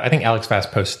Alex Bass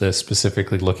posted this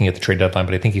specifically looking at the trade deadline,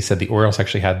 but I think he said the Orioles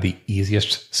actually had the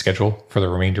easiest schedule for the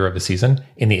remainder of the season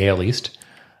in the AL East.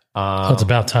 It's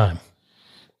about time.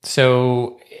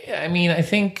 So, I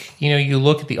think, you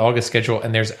look at the August schedule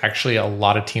and there's actually a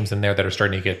lot of teams in there that are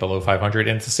starting to get below 500.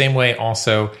 And it's the same way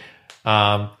also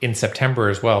in September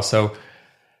as well. So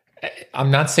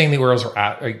I'm not saying the Orioles are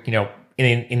at,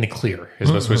 in the clear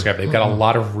is what we're describing. They've got a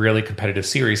lot of really competitive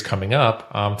series coming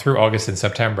up through August and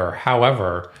September.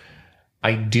 However,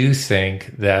 I do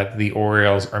think that the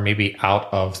Orioles are maybe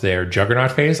out of their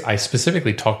juggernaut phase. I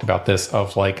specifically talked about this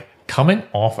of coming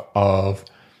off of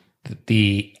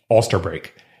the All-Star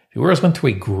break. The Orioles went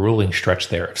through a grueling stretch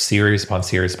there of series upon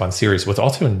series upon series with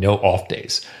also no off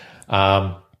days.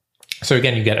 So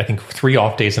again, you get, I think, 3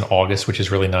 off days in August, which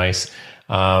is really nice.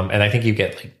 And I think you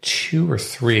get 2 or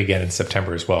 3 again in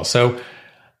September as well. So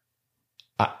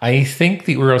I think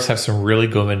the Orioles have some really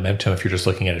good momentum if you're just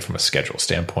looking at it from a schedule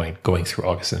standpoint going through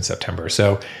August and September.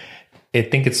 So I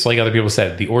think it's like other people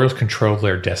said, the Orioles control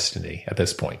their destiny at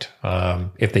this point.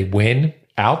 If they win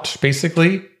out,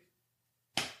 basically,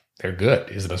 they're good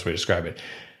is the best way to describe it.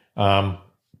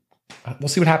 We'll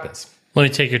see what happens. Let me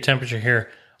take your temperature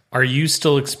here. Are you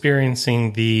still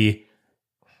experiencing the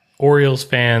Orioles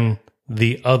fan,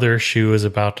 the other shoe is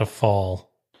about to fall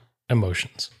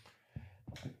emotions?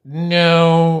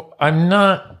 No, I'm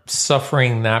not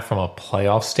suffering that from a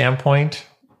playoff standpoint.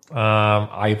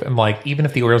 I'm even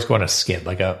if the Orioles go on a skid,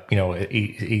 I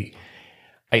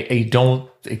don't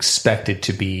expect it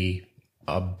to be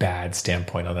a bad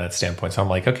standpoint on that standpoint. So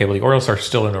I'm okay, well, the Orioles are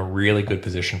still in a really good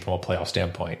position from a playoff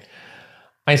standpoint.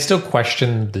 I still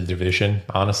question the division,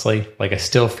 honestly. I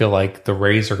still feel like the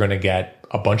Rays are going to get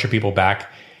a bunch of people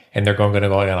back and they're going to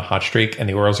go on a hot streak, and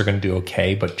the Orioles are going to do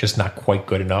okay, but just not quite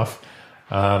good enough.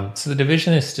 So the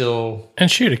division is still... And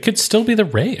shoot, it could still be the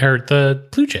the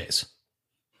Blue Jays.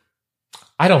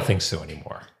 I don't think so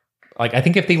anymore. I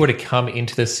think if they were to come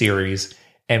into the series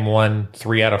and won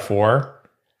 3 out of 4,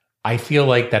 I feel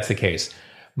like that's the case.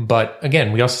 But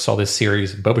again, we also saw this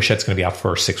series. Bo Bichette's going to be out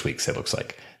for 6 weeks, it looks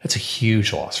like. That's a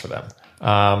huge loss for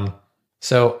them.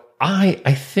 So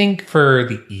I think for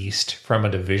the East, from a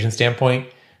division standpoint,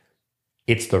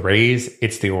 it's the Rays,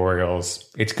 it's the Orioles.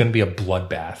 It's going to be a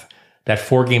bloodbath. That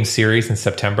 4-game series in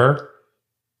September,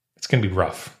 it's going to be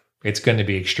rough. It's going to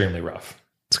be extremely rough.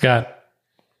 Scott,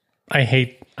 I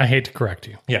hate to correct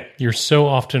you. Yeah. You're so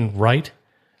often right.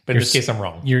 But in this case, I'm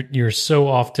wrong. You're so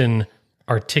often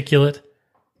articulate.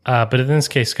 But in this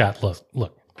case, Scott,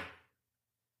 look.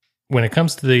 When it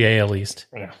comes to the AL East,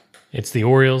 it's the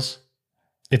Orioles,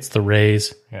 it's the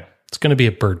Rays. Yeah. It's going to be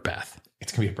a bird bath.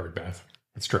 It's going to be a bird bath.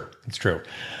 It's true. It's true.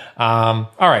 All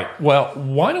right. Well,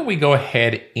 why don't we go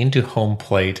ahead into home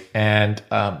plate? And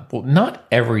not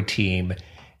every team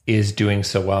is doing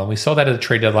so well. And we saw that at the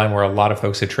trade deadline where a lot of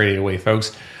folks had traded away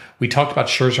folks. We talked about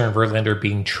Scherzer and Verlander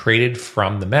being traded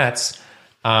from the Mets.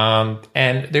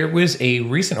 And there was a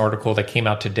recent article that came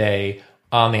out today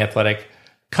on The Athletic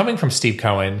coming from Steve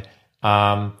Cohen,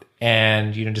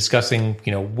 and, discussing,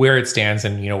 where it stands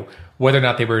and, whether or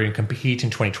not they were going to compete in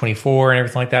 2024 and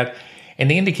everything like that. And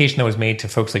the indication that was made to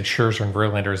folks like Scherzer and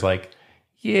Verlander is like,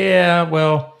 yeah,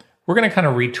 well, we're going to kind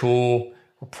of retool.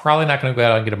 We're probably not going to go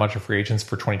out and get a bunch of free agents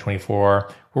for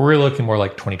 2024. We're really looking more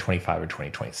like 2025 or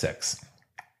 2026.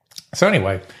 So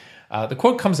anyway, the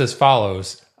quote comes as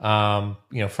follows, from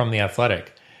The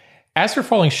Athletic. As for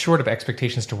falling short of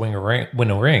expectations to win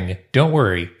a ring, don't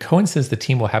worry. Cohen says the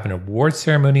team will have an award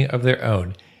ceremony of their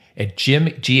own at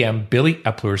GM Billy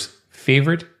Epler's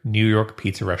favorite New York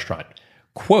pizza restaurant.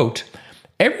 Quote,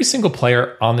 every single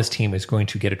player on this team is going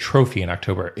to get a trophy in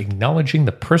October, acknowledging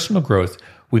the personal growth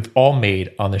we've all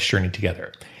made on this journey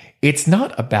together. It's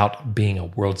not about being a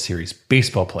World Series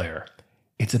baseball player.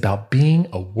 It's about being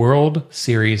a World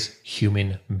Series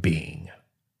human being.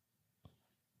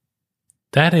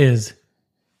 That is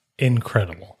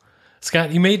incredible.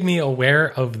 Scott, you made me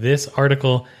aware of this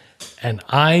article, and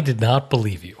I did not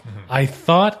believe you. Mm-hmm. I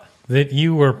thought that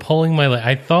you were pulling my leg.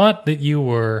 I thought that you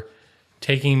were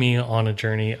taking me on a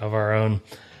journey of our own.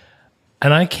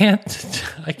 And I can't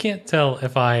tell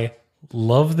if I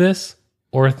love this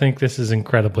or think this is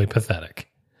incredibly pathetic.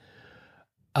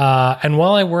 And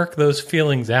while I work those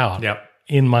feelings out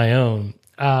in my own,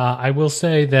 I will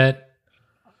say that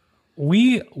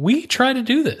we try to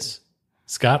do this,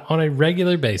 Scott, on a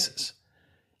regular basis.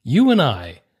 You and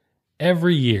I,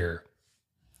 every year,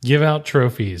 give out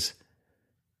trophies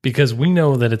because we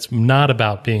know that it's not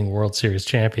about being World Series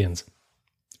champions.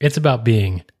 It's about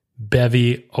being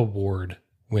Bevy Award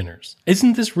winners.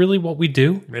 Isn't this really what we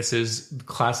do? This is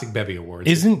classic Bevy Awards.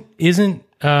 Isn't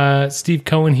Steve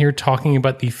Cohen here talking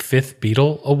about the 5th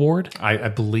Beatle Award? I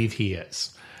believe he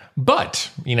is. But,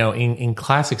 in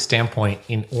classic standpoint,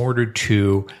 in order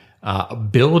to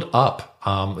build up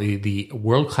the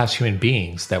world-class human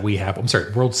beings that we have,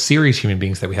 World Series human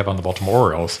beings that we have on the Baltimore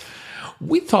Orioles,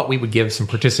 we thought we would give some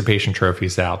participation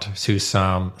trophies out to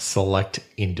some select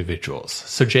individuals.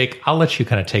 So, Jake, I'll let you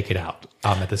kind of take it out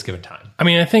at this given time. I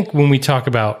mean, I think when we talk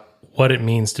about what it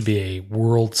means to be a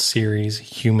World Series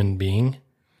human being,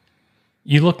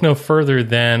 you look no further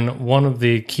than one of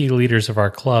the key leaders of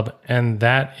our club, and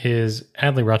that is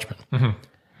Adley Rutschman. Mm-hmm.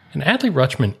 And Adley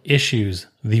Rutschman issues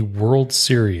the World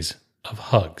Series of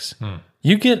hugs.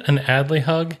 You get an Adley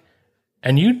hug,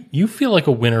 and you feel like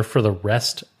a winner for the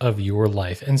rest of your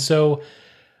life. And so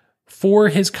for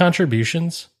his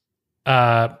contributions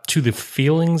to the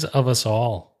feelings of us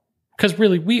all, because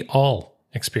really we all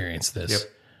experience this,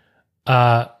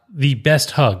 the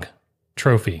best hug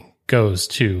trophy goes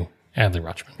to Adley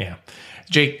Rutschman. Yeah.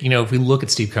 Jake, if we look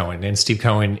at Steve Cohen, and Steve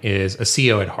Cohen is a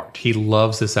CEO at heart, he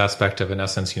loves this aspect of, in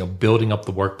essence, building up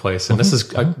the workplace. And this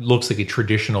is looks like a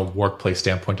traditional workplace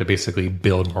standpoint to basically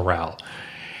build morale.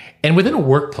 And within a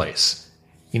workplace,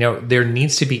 there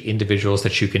needs to be individuals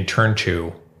that you can turn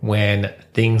to when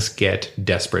things get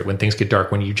desperate, when things get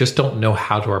dark, when you just don't know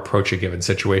how to approach a given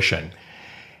situation.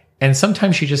 And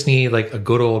sometimes you just need like a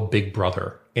good old big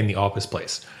brother in the office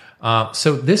place.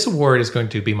 So this award is going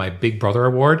to be my Big Brother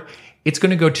Award. It's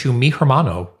going to go to mi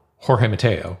hermano, Jorge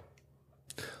Mateo.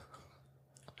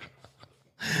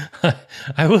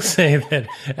 I will say that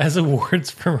as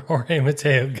awards for Jorge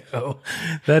Mateo go,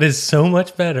 that is so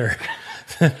much better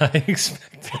than I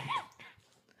expected.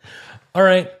 All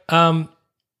right.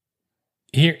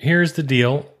 Here's the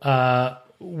deal.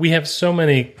 We have so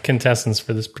many contestants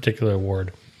for this particular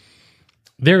award.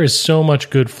 There is so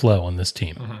much good flow on this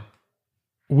team. Mm-hmm.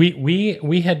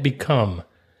 We had become,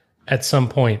 at some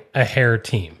point, a hair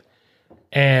team.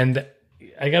 And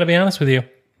I got to be honest with you,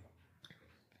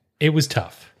 it was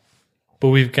tough. But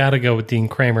we've got to go with Dean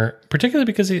Kramer, particularly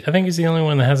because I think he's the only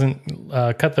one that hasn't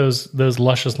cut those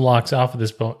luscious locks off at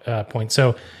this point.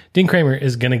 So Dean Kramer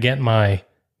is going to get my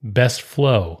Best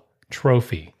Flow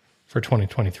trophy for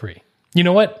 2023. You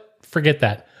know what? Forget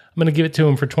that. I'm going to give it to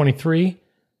him for 23,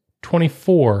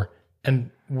 24,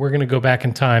 and we're going to go back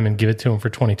in time and give it to him for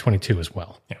 2022 as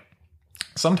well. Yeah.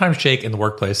 Sometimes, Jake, in the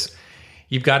workplace,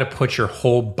 you've got to put your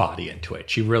whole body into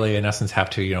it. You really, in essence, have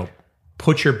to,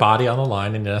 put your body on the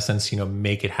line and, in essence,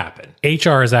 make it happen.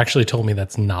 HR has actually told me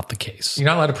that's not the case. You're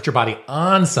not allowed to put your body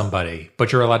on somebody,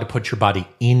 but you're allowed to put your body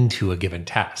into a given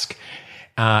task.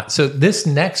 So this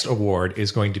next award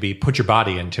is going to be put your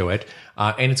body into it,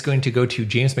 and it's going to go to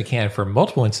James McCann for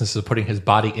multiple instances of putting his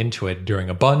body into it during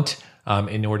a bunt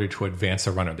in order to advance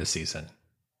a runner this season.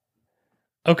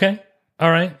 Okay.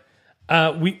 All right.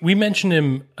 We mentioned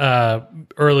him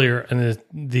earlier in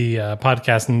the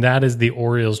podcast, and that is the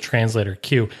Orioles translator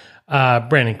Q.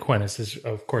 Brandon Quentis is,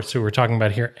 of course, who we're talking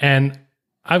about here. And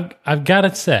I've got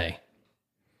to say,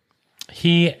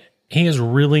 he has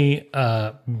really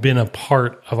been a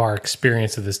part of our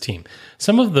experience of this team.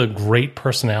 Some of the great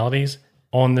personalities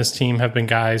on this team have been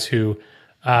guys who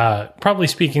probably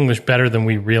speak English better than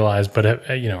we realize, but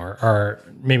are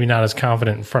maybe not as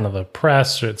confident in front of the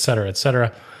press, et cetera, et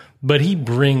cetera. But he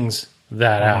brings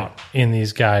that out in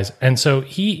these guys. And so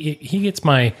he gets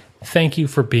my thank you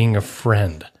for being a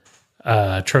friend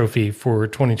trophy for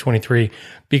 2023,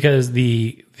 because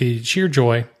the sheer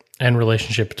joy and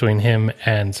relationship between him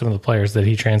and some of the players that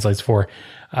he translates for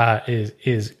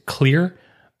is clear.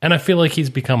 And I feel like he's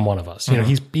become one of us.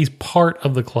 He's part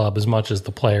of the club as much as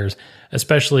the players,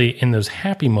 especially in those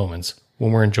happy moments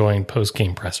when we're enjoying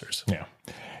post-game pressers. Yeah.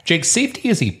 Jake, safety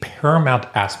is a paramount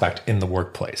aspect in the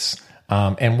workplace,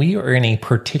 and we are in a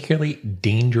particularly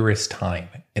dangerous time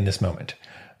in this moment.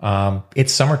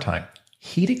 It's summertime.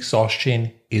 Heat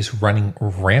exhaustion is running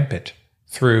rampant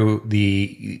through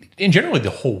generally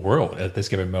the whole world at this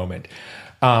given moment.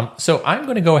 So I'm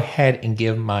going to go ahead and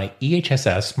give my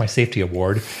EHSS, my safety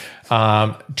award,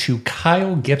 to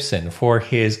Kyle Gibson for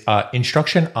his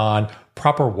instruction on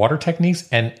proper water techniques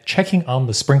and checking on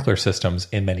the sprinkler systems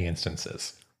in many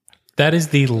instances. That is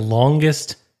the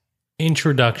longest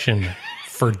introduction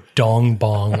for Dong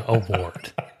Bong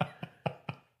Award.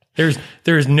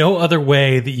 There's no other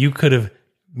way that you could have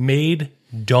made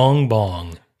Dong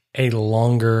Bong a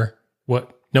longer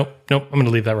what? Nope. I'm going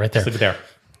to leave that right there. Just leave it there.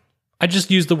 I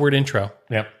just used the word intro.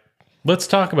 Yep. Let's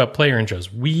talk about player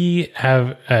intros. We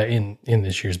have in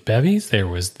this year's bevies, there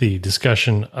was the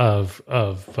discussion of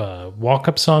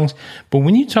walk-up songs, but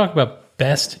when you talk about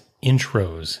best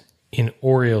intros in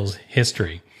Orioles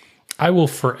history, I will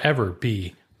forever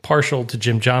be partial to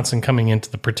Jim Johnson coming into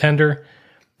The Pretender.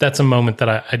 That's a moment that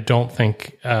I don't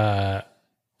think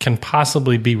can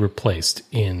possibly be replaced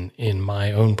in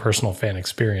my own personal fan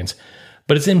experience.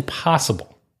 But it's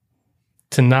impossible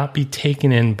to not be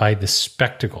taken in by the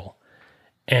spectacle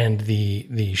and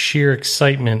the sheer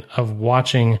excitement of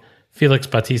watching Felix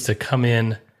Bautista come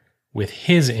in with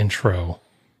his intro,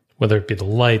 whether it be the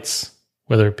lights,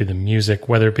 whether it be the music,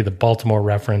 whether it be the Baltimore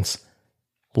reference.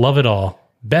 Love it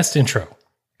all. Best intro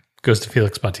goes to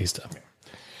Felix Bautista.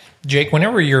 Jake,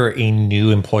 whenever you're a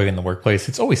new employee in the workplace,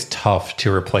 it's always tough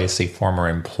to replace a former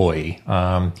employee.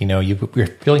 You're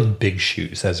filling big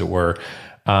shoes, as it were.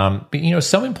 But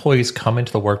some employees come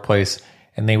into the workplace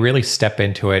and they really step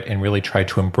into it and really try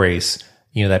to embrace,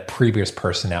 that previous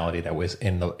personality that was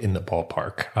in the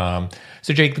ballpark.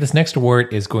 So, Jake, this next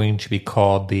award is going to be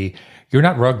called the "You're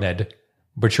Not Rugned,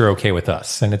 but You're Okay with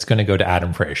Us," and it's going to go to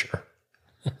Adam Frazier.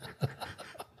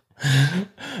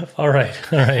 All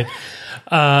right.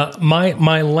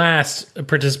 My last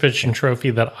participation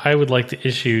trophy that I would like to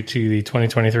issue to the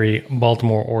 2023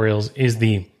 Baltimore Orioles is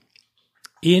the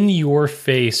 "In Your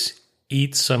Face,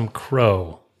 Eat Some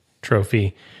Crow"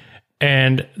 trophy.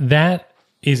 And that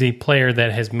is a player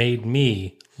that has made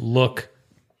me look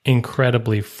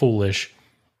incredibly foolish.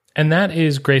 And that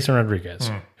is Grayson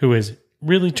Rodriguez, who has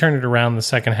really turned it around the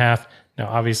second half. Now,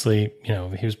 obviously,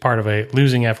 he was part of a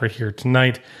losing effort here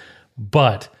tonight,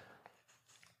 but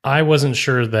I wasn't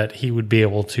sure that he would be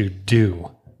able to do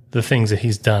the things that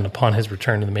he's done upon his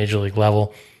return to the major league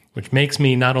level, which makes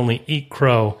me not only eat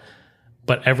crow,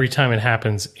 but every time it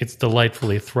happens, it's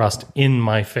delightfully thrust in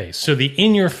my face. So the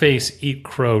 "In Your Face, Eat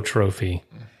Crow" trophy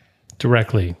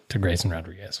directly to Grayson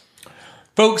Rodriguez.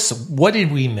 Folks, what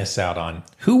did we miss out on?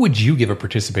 Who would you give a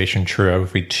participation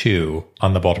trophy to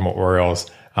on the Baltimore Orioles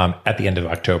at the end of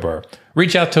October?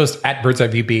 Reach out to us at Bird's Eye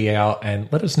View BAL and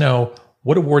let us know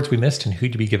what awards we missed and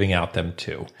who'd you be giving out them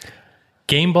to.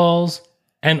 Game balls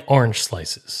and orange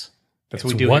slices. That's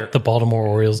what we do what here. The Baltimore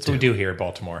Orioles do. That's what we do here at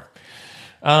Baltimore.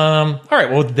 All right,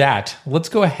 well, with that, let's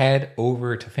go ahead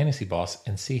over to Fantasy Boss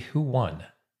and see who won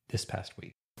this past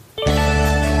week. There's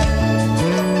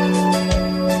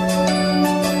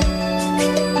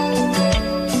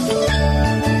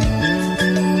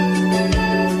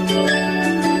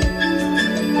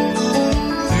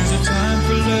a time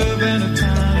for love and a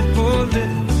time for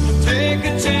living. Take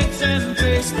a chance and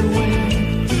face the wind.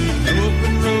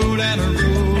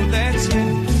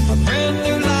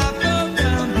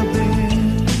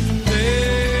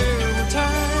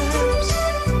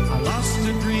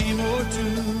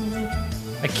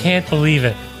 can't believe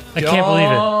it. I can't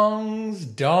believe it.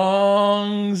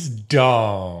 Dongs.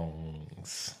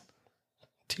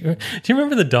 Do you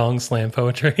remember the Dong Slam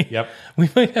poetry? Yep. We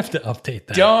might have to update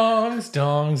that. Dongs.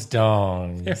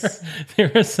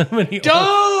 There are so many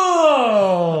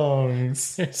Dongs.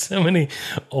 there's so many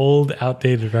old,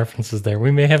 outdated references there.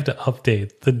 We may have to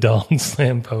update the Dong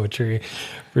Slam poetry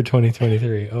for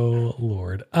 2023. Oh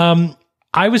Lord.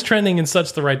 I was trending in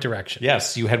such the right direction.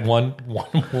 Yes, you had one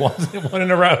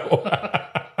in a row.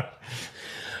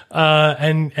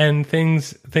 And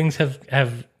things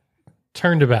have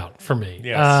turned about for me.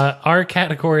 Yes. Our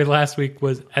category last week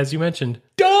was, as you mentioned,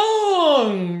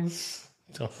 Dongs.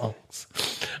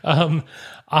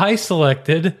 I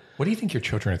selected. What do you think your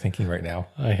children are thinking right now?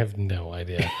 I have no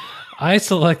idea. I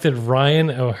selected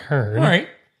Ryan O'Hearn, All right.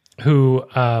 who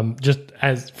just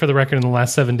as for the record, in the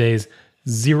last 7 days,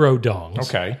 0 dongs.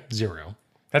 Okay. 0.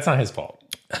 That's not his fault.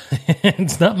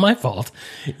 It's not my fault.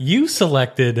 You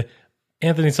selected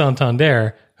Anthony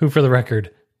Santander, who, for the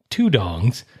record, 2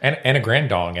 dongs. And a grand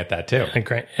dong at that too.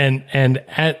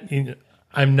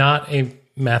 I'm not a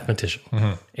mathematician.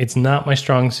 Mm-hmm. It's not my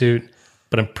strong suit,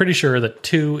 but I'm pretty sure that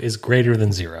 2 is greater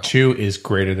than 0. 2 is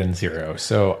greater than 0.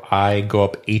 So I go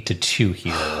up 8-2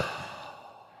 here.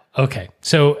 Okay.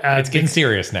 So it's getting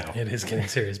serious now. It is getting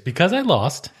serious. Because I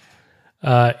lost,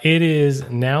 it is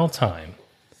now time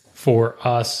for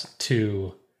us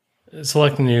to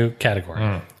select a new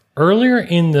category. Earlier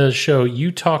in the show,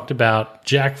 you talked about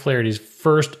Jack Flaherty's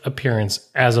first appearance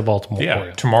as a Baltimore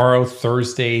Oriole. Tomorrow,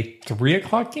 Thursday,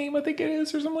 3:00 game, I think it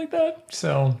is, or something like that.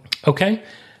 So, okay.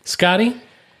 Scotty,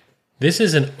 this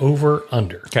is an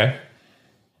over-under. Okay.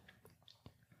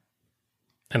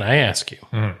 And I ask you,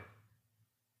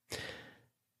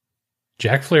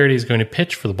 Jack Flaherty is going to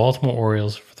pitch for the Baltimore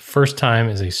Orioles for the first time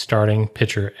as a starting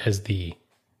pitcher as the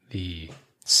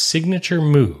signature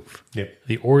move. Yep.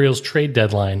 The Orioles trade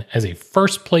deadline as a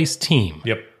first-place team.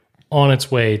 Yep. On its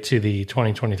way to the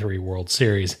 2023 World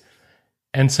Series.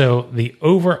 And so the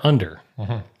over-under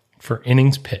for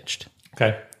innings pitched,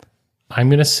 Okay. I'm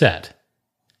going to set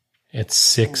at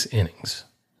 6 innings.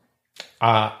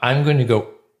 I'm going to go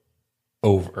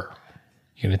over.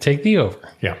 You're going to take the over.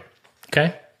 Yeah.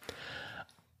 Okay.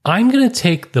 I'm going to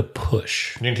take the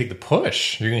push. You're going to take the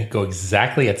push. You're going to go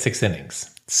exactly at 6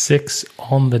 innings. 6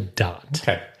 on the dot.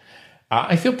 Okay.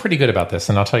 I feel pretty good about this,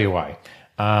 and I'll tell you why.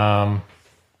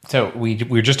 So we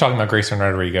were just talking about Grayson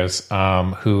Rodriguez,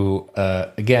 who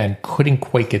again couldn't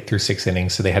quite get through 6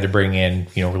 innings, so they had to bring in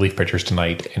relief pitchers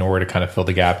tonight in order to kind of fill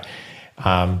the gap.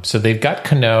 So they've got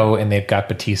Cano and they've got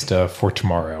Batista for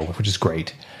tomorrow, which is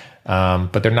great.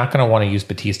 But they're not going to want to use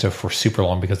Batista for super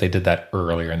long because they did that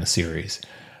earlier in the series.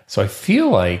 So I feel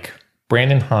like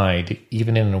Brandon Hyde,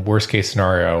 even in a worst case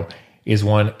scenario, is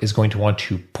going to want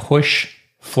to push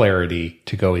Flaherty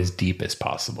to go as deep as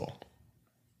possible.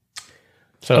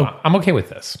 So I'm okay with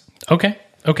this. Okay.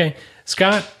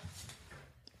 Scott,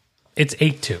 it's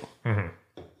 8-2.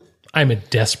 I'm a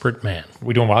desperate man.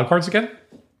 We doing wild cards again?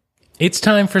 It's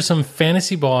time for some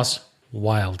Fantasy Boss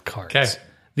wild cards. Okay.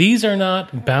 These are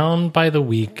not bound by the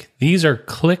week. These are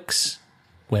clicks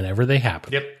whenever they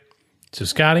happen. Yep. So,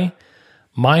 Scotty,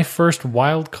 my first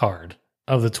wild card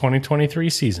of the 2023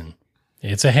 season,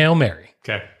 it's a Hail Mary.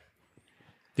 Okay.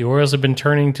 The Orioles have been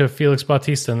turning to Felix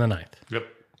Bautista in the 9th. Yep.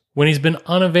 When he's been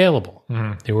unavailable,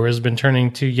 the Orioles have been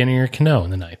turning to Yennier Cano in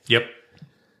the 9th. Yep.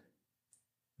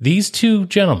 These 2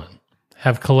 gentlemen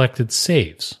have collected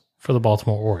saves for the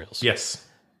Baltimore Orioles. Yes.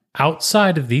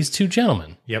 Outside of these 2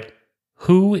 gentlemen, Yep.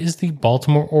 who is the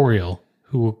Baltimore Oriole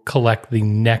who will collect the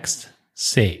next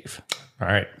save? All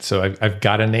right. So I've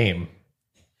got a name.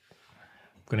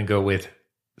 I'm going to go with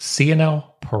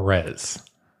Cionel Perez.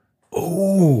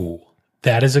 Oh,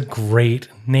 that is a great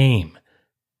name.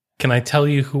 Can I tell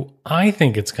you who I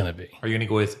think it's going to be? Are you going to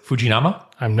go with Fujinama?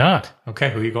 I'm not. Okay.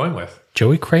 Who are you going with?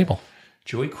 Joey Crable.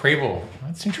 Joey Crable.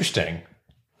 That's interesting.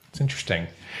 It's interesting.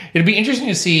 It'd be interesting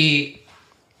to see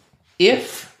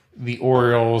if the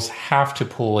Orioles have to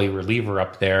pull a reliever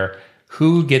up there,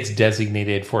 who gets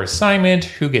designated for assignment,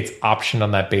 who gets optioned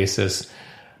on that basis.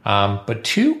 But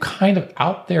 2 kind of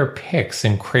out there picks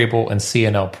in Crable and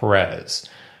Cionel Perez.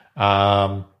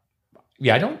 Like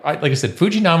I said,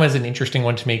 Fujinama is an interesting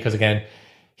one to me because, again,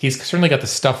 he's certainly got the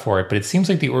stuff for it, but it seems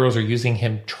like the Orioles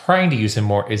are trying to use him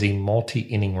more as a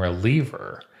multi-inning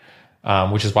reliever,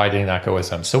 which is why I did not go with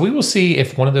him. So we will see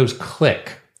if one of those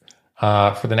click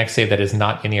for the next save that is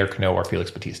not Yennier Cano or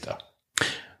Felix Bautista.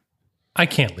 I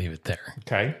can't leave it there.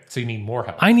 Okay, so you need more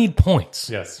help. I need points.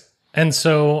 Yes. And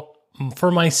so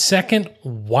for my second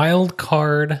wild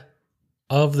card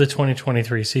of the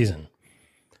 2023 season,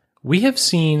 we have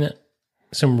seen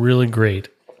some really great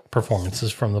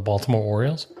performances from the Baltimore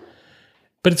Orioles.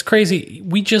 But it's crazy.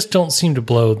 We just don't seem to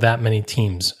blow that many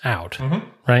teams out,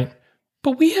 right?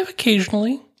 But we have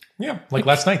occasionally. Yeah, like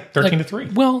last night,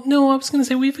 13-3. Well, no, I was going to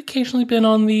say we've occasionally been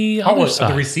on the other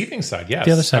side. The receiving side, yes.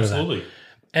 The other side absolutely. Of that.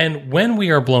 And when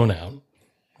we are blown out,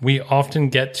 we often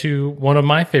get to one of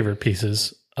my favorite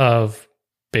pieces of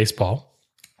baseball.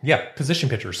 Yeah, position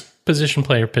pitchers. Position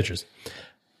player pitchers.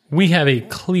 We have a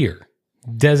clear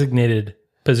designated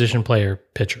position player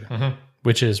pitcher,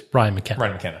 which is Ryan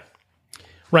McKenna.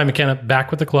 Ryan McKenna back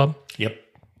with the club. Yep.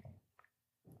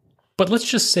 But let's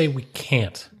just say we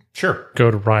can't Sure. go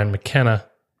to Ryan McKenna.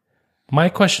 My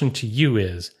question to you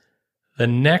is, the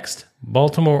next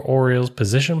Baltimore Orioles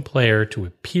position player to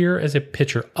appear as a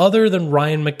pitcher other than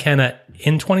Ryan McKenna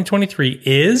in 2023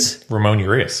 is? Ramon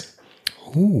Urias.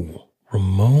 Ooh,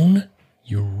 Ramon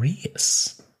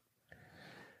Urias.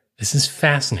 This is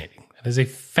fascinating. That is a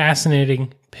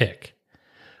fascinating pick.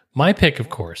 My pick, of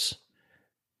course,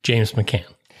 James McCann.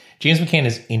 James McCann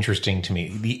is interesting to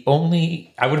me.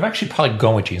 I would have actually probably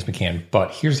gone with James McCann,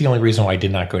 but here's the only reason why I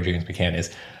did not go James McCann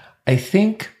is I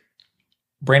think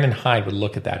Brandon Hyde would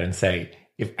look at that and say,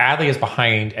 if Adley is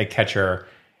behind at catcher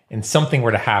and something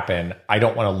were to happen, I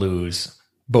don't want to lose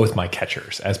both my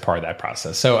catchers as part of that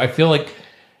process. So I feel like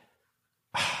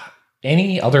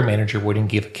any other manager wouldn't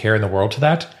give a care in the world to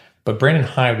that, but Brandon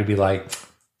Hyde would be like,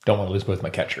 don't want to lose both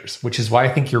my catchers, which is why I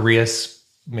think Urias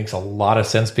makes a lot of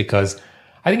sense, because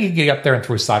I think he could get up there and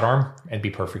throw a sidearm and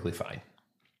be perfectly fine.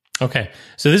 Okay,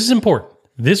 so this is important.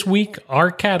 This week,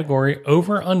 our category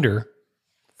over-under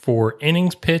for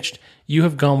innings pitched, you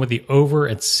have gone with the over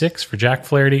at 6 for Jack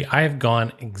Flaherty. I have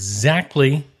gone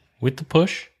exactly with the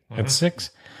push at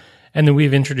 6. And then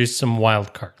we've introduced some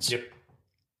wild cards. Yep.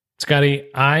 Scotty,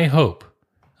 I hope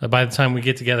that by the time we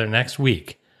get together next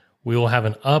week, we will have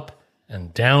an up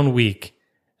and down week,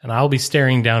 and I'll be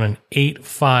staring down an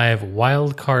 8-5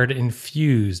 wild card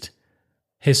infused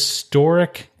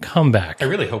historic comeback. I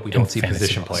really hope we don't see fantasy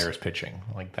position balls. players pitching.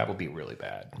 Like, that would be really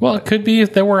bad. Well, it could be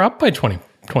if they were up by 20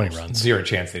 runs. Zero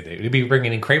chance they did. It'd be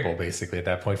bringing in Crable basically at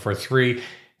that point for a three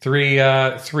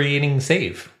inning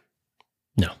save.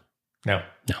 No.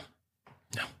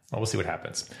 Well, we'll see what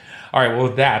happens. All right. Well,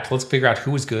 with that, let's figure out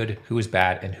who was good, who was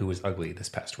bad, and who was ugly this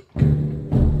past week.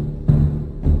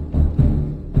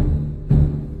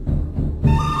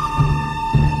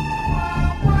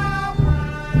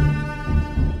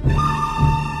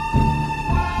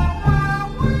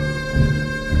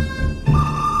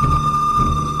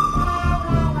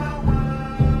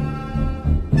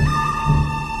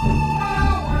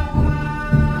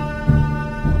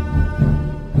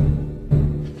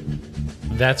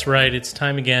 That's right. It's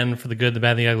time again for the good, the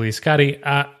bad, the ugly. Scotty,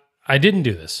 I didn't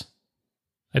do this.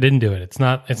 I didn't do it. It's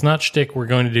not shtick we're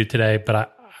going to do today,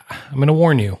 but I'm going to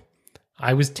warn you.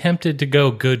 I was tempted to go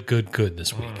good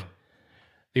this week.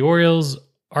 The Orioles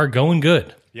are going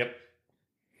good. Yep.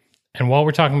 And while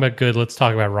we're talking about good, let's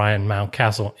talk about Ryan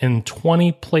Mountcastle. In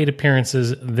 20 plate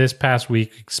appearances this past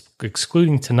week,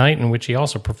 excluding tonight, in which he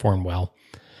also performed well,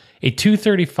 a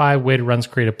 235 weighted runs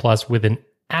created plus with an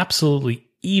absolutely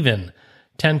even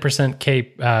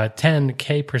 10%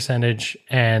 K percentage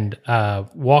and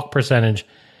walk percentage.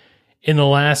 In the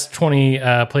last 20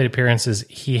 plate appearances,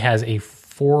 he has a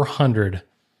 400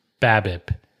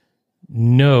 BABIP.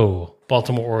 No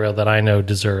Baltimore Oriole that I know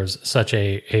deserves such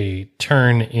a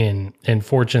turn in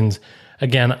fortunes.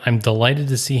 Again, I'm delighted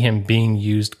to see him being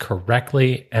used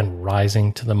correctly and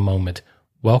rising to the moment.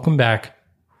 Welcome back,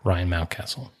 Ryan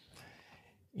Mountcastle.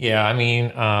 Yeah, I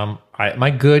mean, my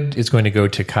good is going to go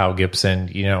to Kyle Gibson.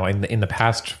 You know, in the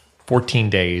past 14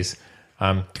 days,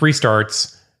 3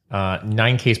 starts,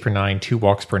 9 Ks per 9, 2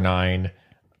 walks per 9,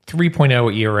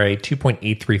 3.0 ERA,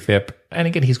 2.83 FIP, and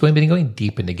again, he's been going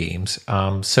deep into games.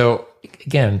 So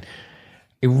again,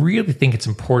 I really think it's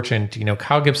important. You know,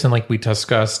 Kyle Gibson, like we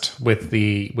discussed with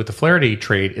the Flaherty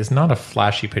trade, is not a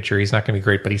flashy pitcher. He's not going to be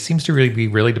great, but he seems to really be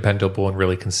really dependable and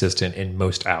really consistent in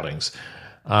most outings.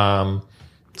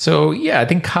 So, yeah, I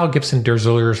think Kyle Gibson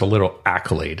deserves a little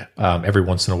accolade every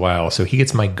once in a while. So he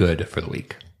gets my good for the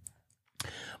week.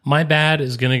 My bad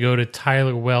is going to go to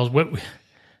Tyler Wells.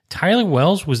 Tyler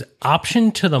Wells was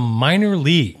optioned to the minor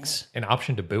leagues. An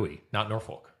option to Bowie, not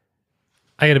Norfolk.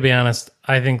 I got to be honest.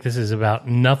 I think this is about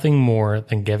nothing more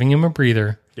than giving him a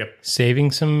breather,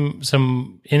 saving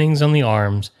some innings on the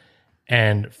arms,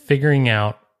 and figuring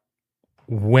out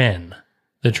when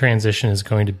the transition is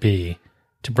going to be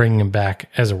to bring him back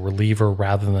as a reliever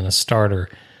rather than a starter.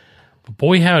 But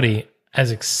boy, howdy, as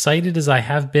excited as I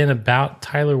have been about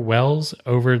Tyler Wells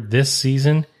over this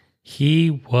season,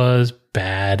 he was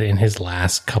bad in his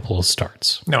last couple of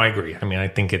starts. No, I agree. I mean, I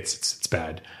think it's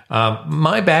bad.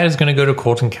 My bad is going to go to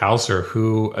Colton Cowser,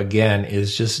 who, again,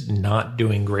 is just not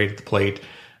doing great at the plate.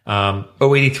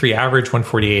 083 average,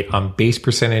 148 on base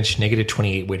percentage, negative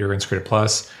 28 weighted runs created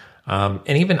plus. And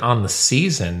even on the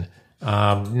season,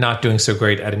 not doing so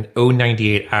great at an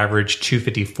 098 average,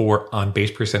 254 on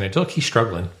base percentage. Look, he's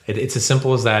struggling. It's as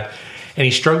simple as that. And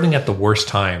he's struggling at the worst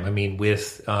time. I mean,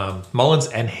 with Mullins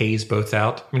and Hayes both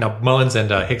out, Mullins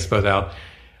and Hicks both out,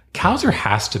 Cowser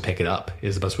has to pick it up,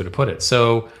 is the best way to put it.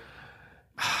 So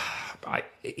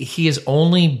he has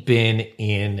only been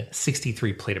in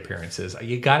 63 plate appearances.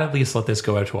 You got to at least let this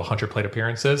go out to 100 plate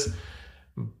appearances.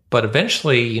 But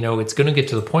eventually, it's going to get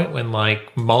to the point when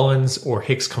like Mullins or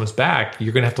Hicks comes back,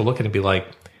 you're going to have to look at it and be like,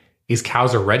 is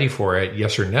Cowser ready for it?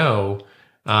 Yes or no?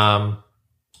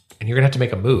 And you're going to have to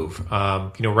make a move.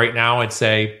 Right now I'd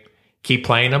say keep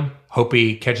playing him. Hope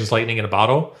he catches lightning in a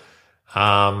bottle.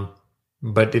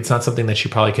 But it's not something that you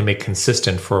probably can make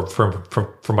consistent for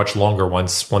much longer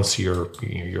once your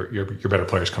better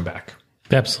players come back.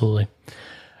 Absolutely.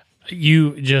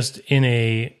 You just in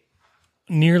a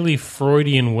nearly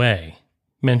Freudian way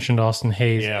mentioned Austin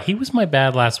Hayes. Yeah. He was my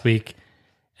bad last week,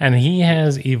 and he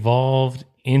has evolved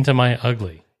into my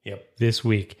ugly this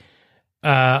week.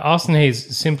 Austin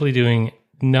Hayes simply doing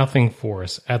nothing for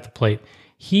us at the plate.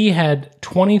 He had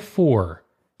 24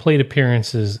 plate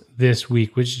appearances this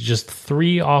week, which is just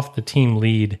 3 off the team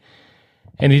lead,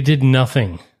 and he did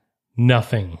nothing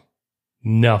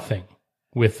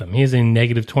with them. He has a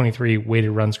negative 23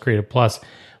 weighted runs created plus.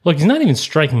 Look, he's not even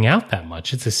striking out that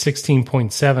much. It's a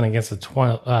 16.7 against a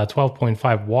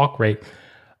 12.5 walk rate,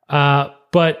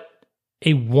 but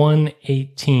a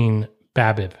 118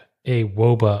 BABIP, a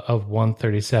WOBA of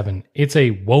 137. It's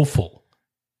a woeful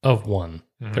of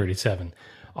 137.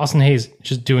 Austin Hayes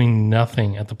just doing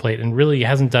nothing at the plate and really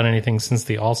hasn't done anything since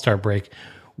the All-Star break.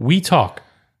 We talk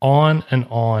on and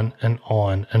on and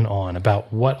on and on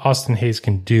about what Austin Hayes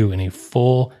can do in a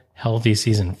full, healthy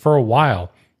season. For a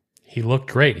while, he looked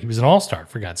great. He was an all-star,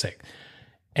 for God's sake.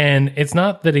 And it's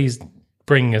not that he's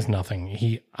bringing us nothing.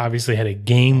 He obviously had a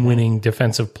game-winning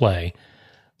defensive play.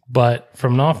 But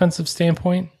from an offensive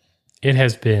standpoint, it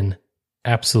has been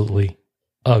absolutely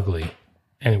ugly.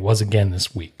 And it was again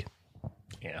this week.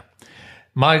 Yeah.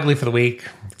 My ugly for the week,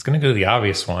 it's going to go to the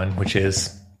obvious one, which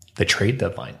is the trade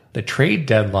deadline. The trade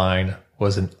deadline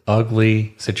was an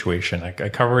ugly situation. I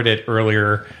covered it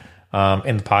earlier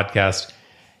in the podcast.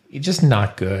 It's just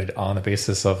not good on the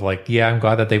basis of like, yeah, I'm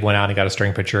glad that they went out and got a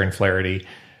starting pitcher in Flaherty,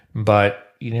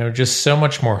 but just so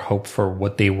much more hope for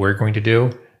what they were going to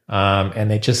do.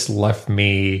 And they just left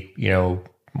me, we'll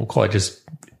call it just,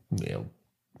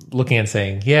 looking and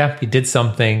saying, yeah, you did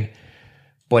something,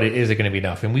 but is it going to be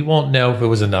enough? And we won't know if it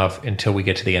was enough until we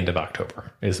get to the end of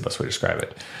October, is the best way to describe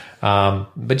it.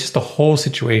 But just the whole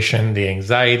situation, the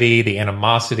anxiety, the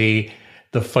animosity,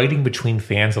 the fighting between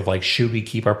fans of like, should we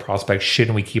keep our prospects?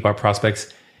 Shouldn't we keep our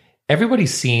prospects? Everybody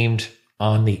seemed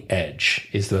on the edge,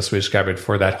 is the best way to describe it,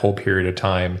 for that whole period of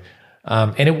time.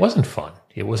 And it wasn't fun.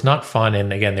 It was not fun.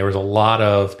 And again, there was a lot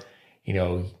of,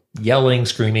 yelling,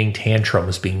 screaming,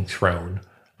 tantrums being thrown.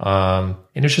 And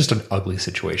it's just an ugly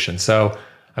situation. So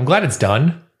I'm glad it's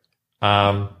done.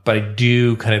 But I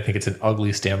do kind of think it's an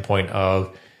ugly standpoint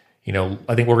of,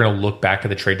 I think we're going to look back at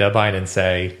the trade deadline and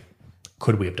say,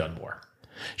 could we have done more?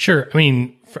 Sure. I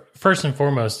mean, first and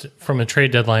foremost, from a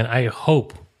trade deadline, I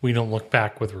hope we don't look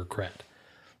back with regret.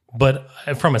 But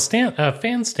from a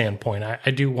fan standpoint,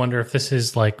 I do wonder if this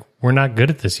is like, we're not good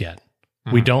at this yet.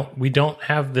 Mm-hmm. We don't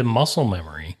have the muscle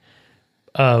memory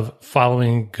of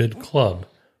following a good club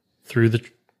through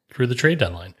the trade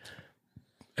deadline.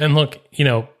 And look,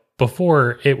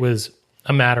 before it was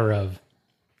a matter of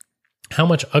how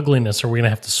much ugliness are we going to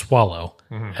have to swallow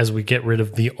as we get rid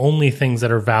of the only things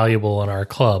that are valuable in our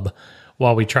club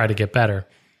while we try to get better.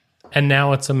 And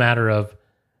now it's a matter of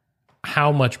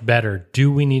how much better do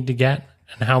we need to get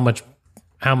and how much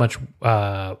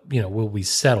will we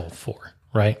settle for,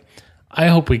 right? I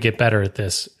hope we get better at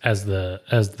this as the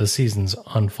seasons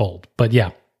unfold. But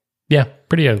yeah,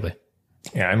 pretty ugly.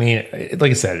 Yeah, I mean,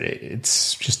 like I said,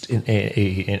 it's just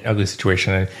an ugly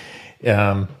situation.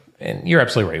 And you're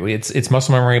absolutely right. It's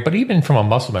muscle memory, but even from a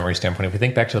muscle memory standpoint, if we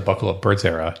think back to the Buckle Up Birds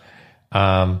era,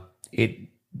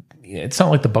 it's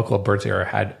not like the Buckle Up Birds era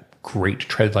had great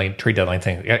trade deadline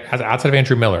things outside of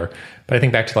Andrew Miller. But I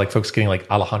think back to like folks getting like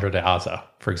Alejandro De Aza,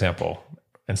 for example,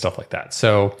 and stuff like that.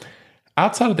 So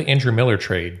outside of the Andrew Miller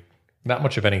trade, not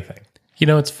much of anything.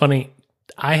 It's funny.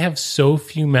 I have so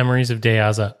few memories of De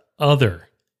Aza other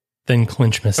than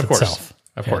Clinchmas itself.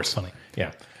 Of course. It's funny.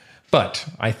 Yeah. But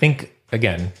I think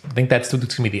again, I think that's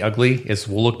what's going to be the ugly is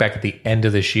we'll look back at the end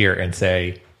of this year and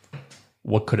say,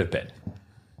 what could have been?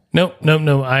 No.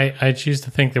 I choose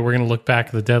to think that we're going to look back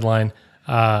at the deadline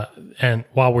and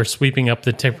while we're sweeping up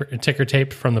the ticker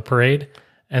tape from the parade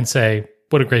and say,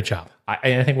 what a great job.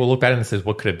 I think we'll look back and say,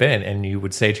 what could have been? And you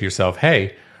would say to yourself,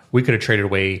 hey, we could have traded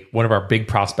away one of our big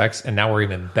prospects, and now we're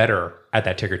even better at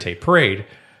that ticker tape parade.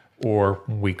 Or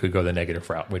we could go the negative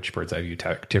route, which Bird's Eye View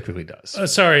typically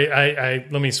does. Sorry, I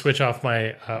let me switch off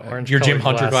my orange. Your Jim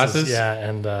Hunter glasses? Yeah,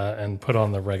 and put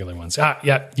on the regular ones.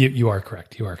 Yeah, you are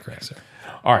correct. You are correct, sir.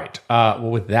 All right. Well,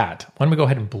 with that, why don't we go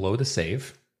ahead and blow the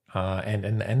save and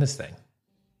end this thing?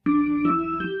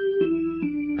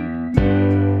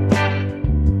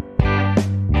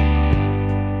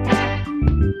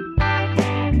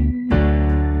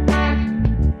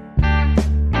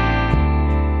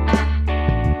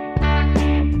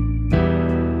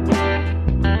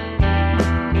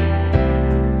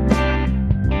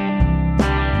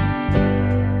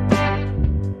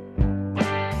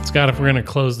 Scott, if we're going to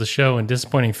close the show in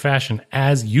disappointing fashion,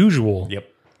 as usual,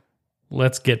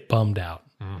 let's get bummed out.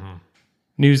 Mm-hmm.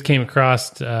 News came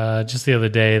across just the other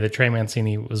day that Trey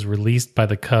Mancini was released by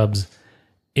the Cubs.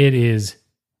 It is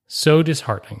so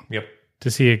disheartening to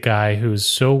see a guy who's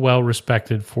so well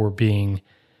respected for being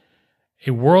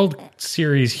a World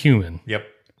Series human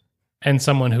and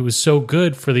someone who was so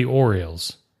good for the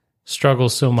Orioles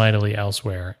struggles so mightily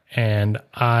elsewhere. And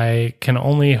I can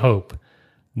only hope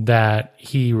that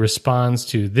he responds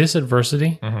to this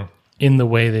adversity in the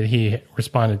way that he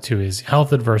responded to his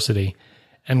health adversity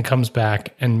and comes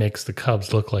back and makes the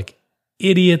Cubs look like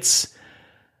idiots.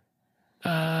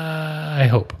 I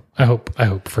hope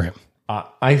for him.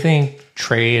 I think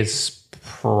Trey is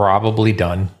probably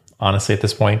done, honestly, at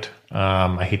this point.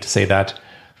 I hate to say that,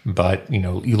 but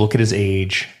you look at his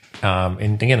age,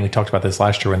 and again, we talked about this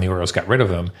last year when the Orioles got rid of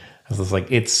him. It's like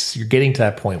you're getting to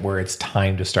that point where it's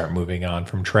time to start moving on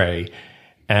from Trey,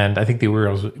 and I think the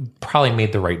Orioles probably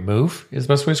made the right move. Is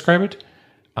the best way to describe it.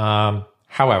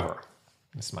 However,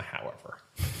 this is my however.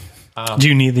 Do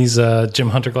you need these Jim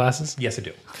Hunter glasses? Yes, I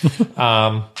do.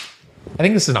 I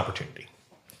think this is an opportunity.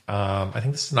 I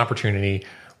think this is an opportunity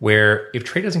where if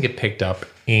Trey doesn't get picked up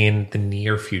in the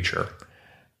near future,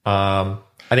 I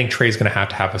think Trey's going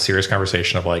to have a serious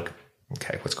conversation of like,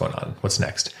 okay, what's going on? What's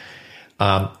next?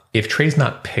 If Trey's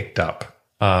not picked up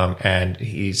and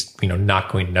he's not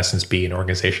going to in essence be an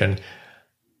organization,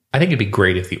 I think it'd be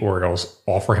great if the Orioles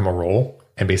offer him a role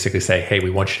and basically say, hey, we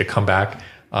want you to come back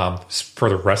for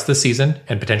the rest of the season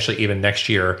and potentially even next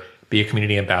year, be a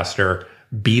community ambassador,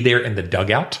 be there in the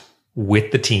dugout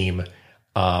with the team,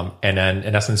 and then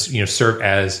in essence, serve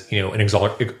as an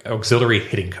auxiliary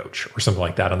hitting coach or something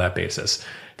like that on that basis.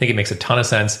 I think it makes a ton of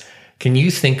sense. Can you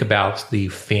think about the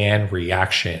fan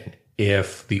reaction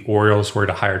if the Orioles were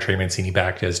to hire Trey Mancini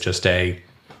back as just an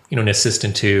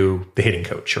assistant to the hitting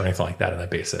coach or anything like that on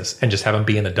that basis, and just have him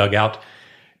be in the dugout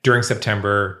during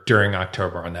September, during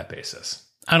October on that basis?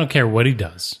 I don't care what he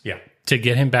does. Yeah. To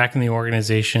get him back in the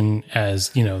organization as,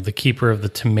 the keeper of the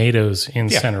tomatoes in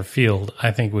center field,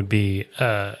 I think would be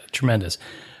tremendous.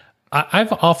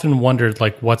 I've often wondered,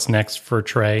 what's next for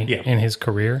Trey in his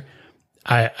career.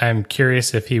 I'm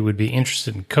curious if he would be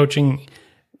interested in coaching,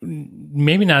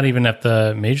 maybe not even at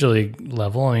the major league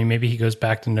level. I mean, maybe he goes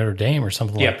back to Notre Dame or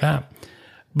something like that.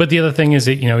 But the other thing is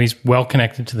that, he's well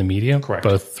connected to the media,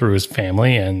 both through his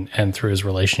family and through his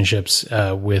relationships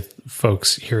with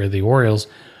folks here at the Orioles.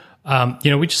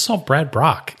 We just saw Brad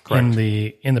Brock in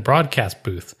the broadcast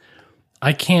booth.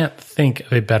 I can't think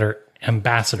of a better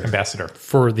ambassador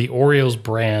for the Orioles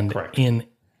brand in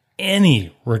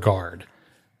any regard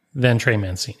than Trey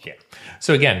Mancini. Yeah.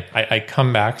 So again, I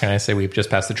come back and I say we've just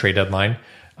passed the trade deadline.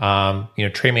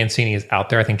 Trey Mancini is out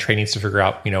there. I think Trey needs to figure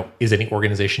out, is any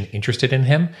organization interested in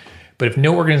him? But if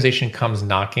no organization comes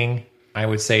knocking, I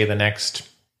would say the next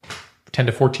 10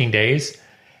 to 14 days,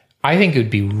 I think it would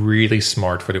be really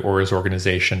smart for the Orioles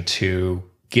organization to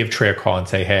give Trey a call and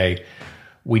say, hey,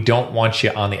 we don't want you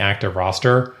on the active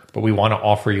roster, but we want to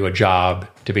offer you a job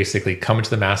to basically come into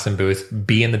the Masson booth,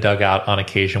 be in the dugout on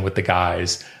occasion with the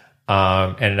guys,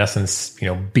 and in essence,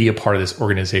 be a part of this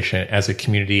organization as a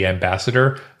community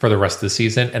ambassador for the rest of the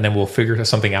season. And then we'll figure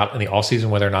something out in the offseason,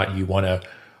 whether or not you want to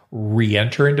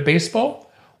re-enter into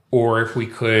baseball, or if we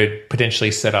could potentially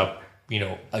set up,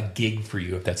 a gig for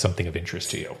you if that's something of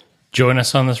interest to you. Join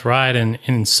us on this ride and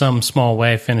in some small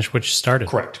way finish what you started.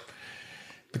 Correct.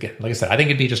 Again, like I said, I think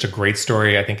it'd be just a great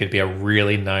story. I think it'd be a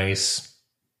really nice,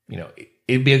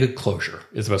 it'd be a good closure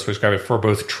is the best way to describe it for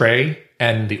both Trey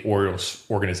and the Orioles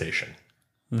organization.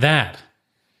 That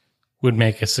would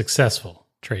make a successful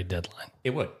trade deadline. It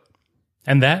would.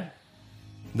 And that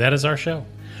That is our show.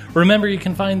 Remember, you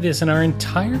can find this and our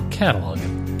entire catalog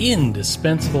of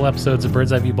indispensable episodes at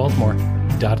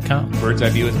birdseyeviewbaltimore.com. Bird's Eye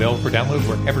View is available for download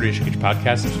wherever it is you get your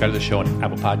podcasts. Subscribe to the show on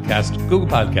Apple Podcasts, Google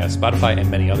Podcasts, Spotify,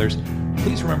 and many others.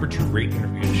 Please remember to rate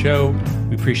and review the show.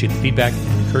 We appreciate the feedback and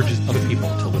it encourages other people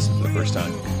to listen for the first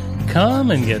time.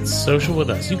 Come and get social with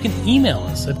us. You can email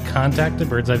us at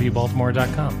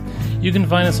contact@birdseyeviewbaltimore.com. You can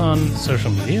find us on social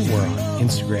media. We're on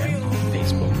Instagram,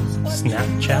 Facebook,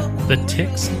 Snapchat, the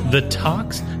Ticks, the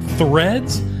Talks,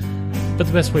 Threads. But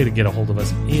the best way to get a hold of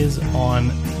us is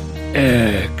on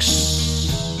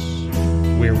X,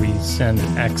 where we send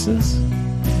X's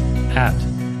at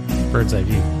Bird's Eye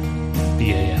View,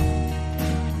 BAL.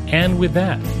 And with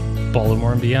that,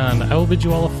 Baltimore and beyond, I will bid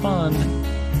you all a fond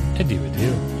adieu.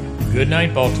 Good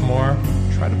night, Baltimore.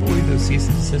 Try to avoid those cease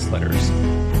and desist letters.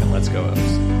 And let's go,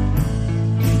 O's.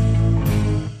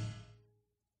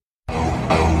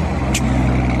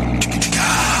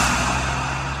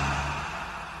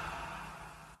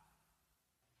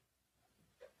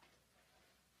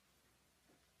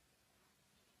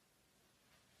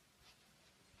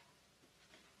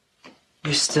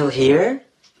 You're still here?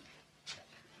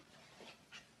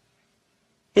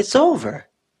 It's over.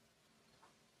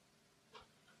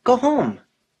 Go home.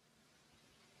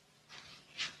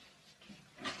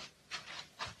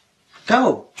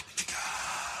 Go.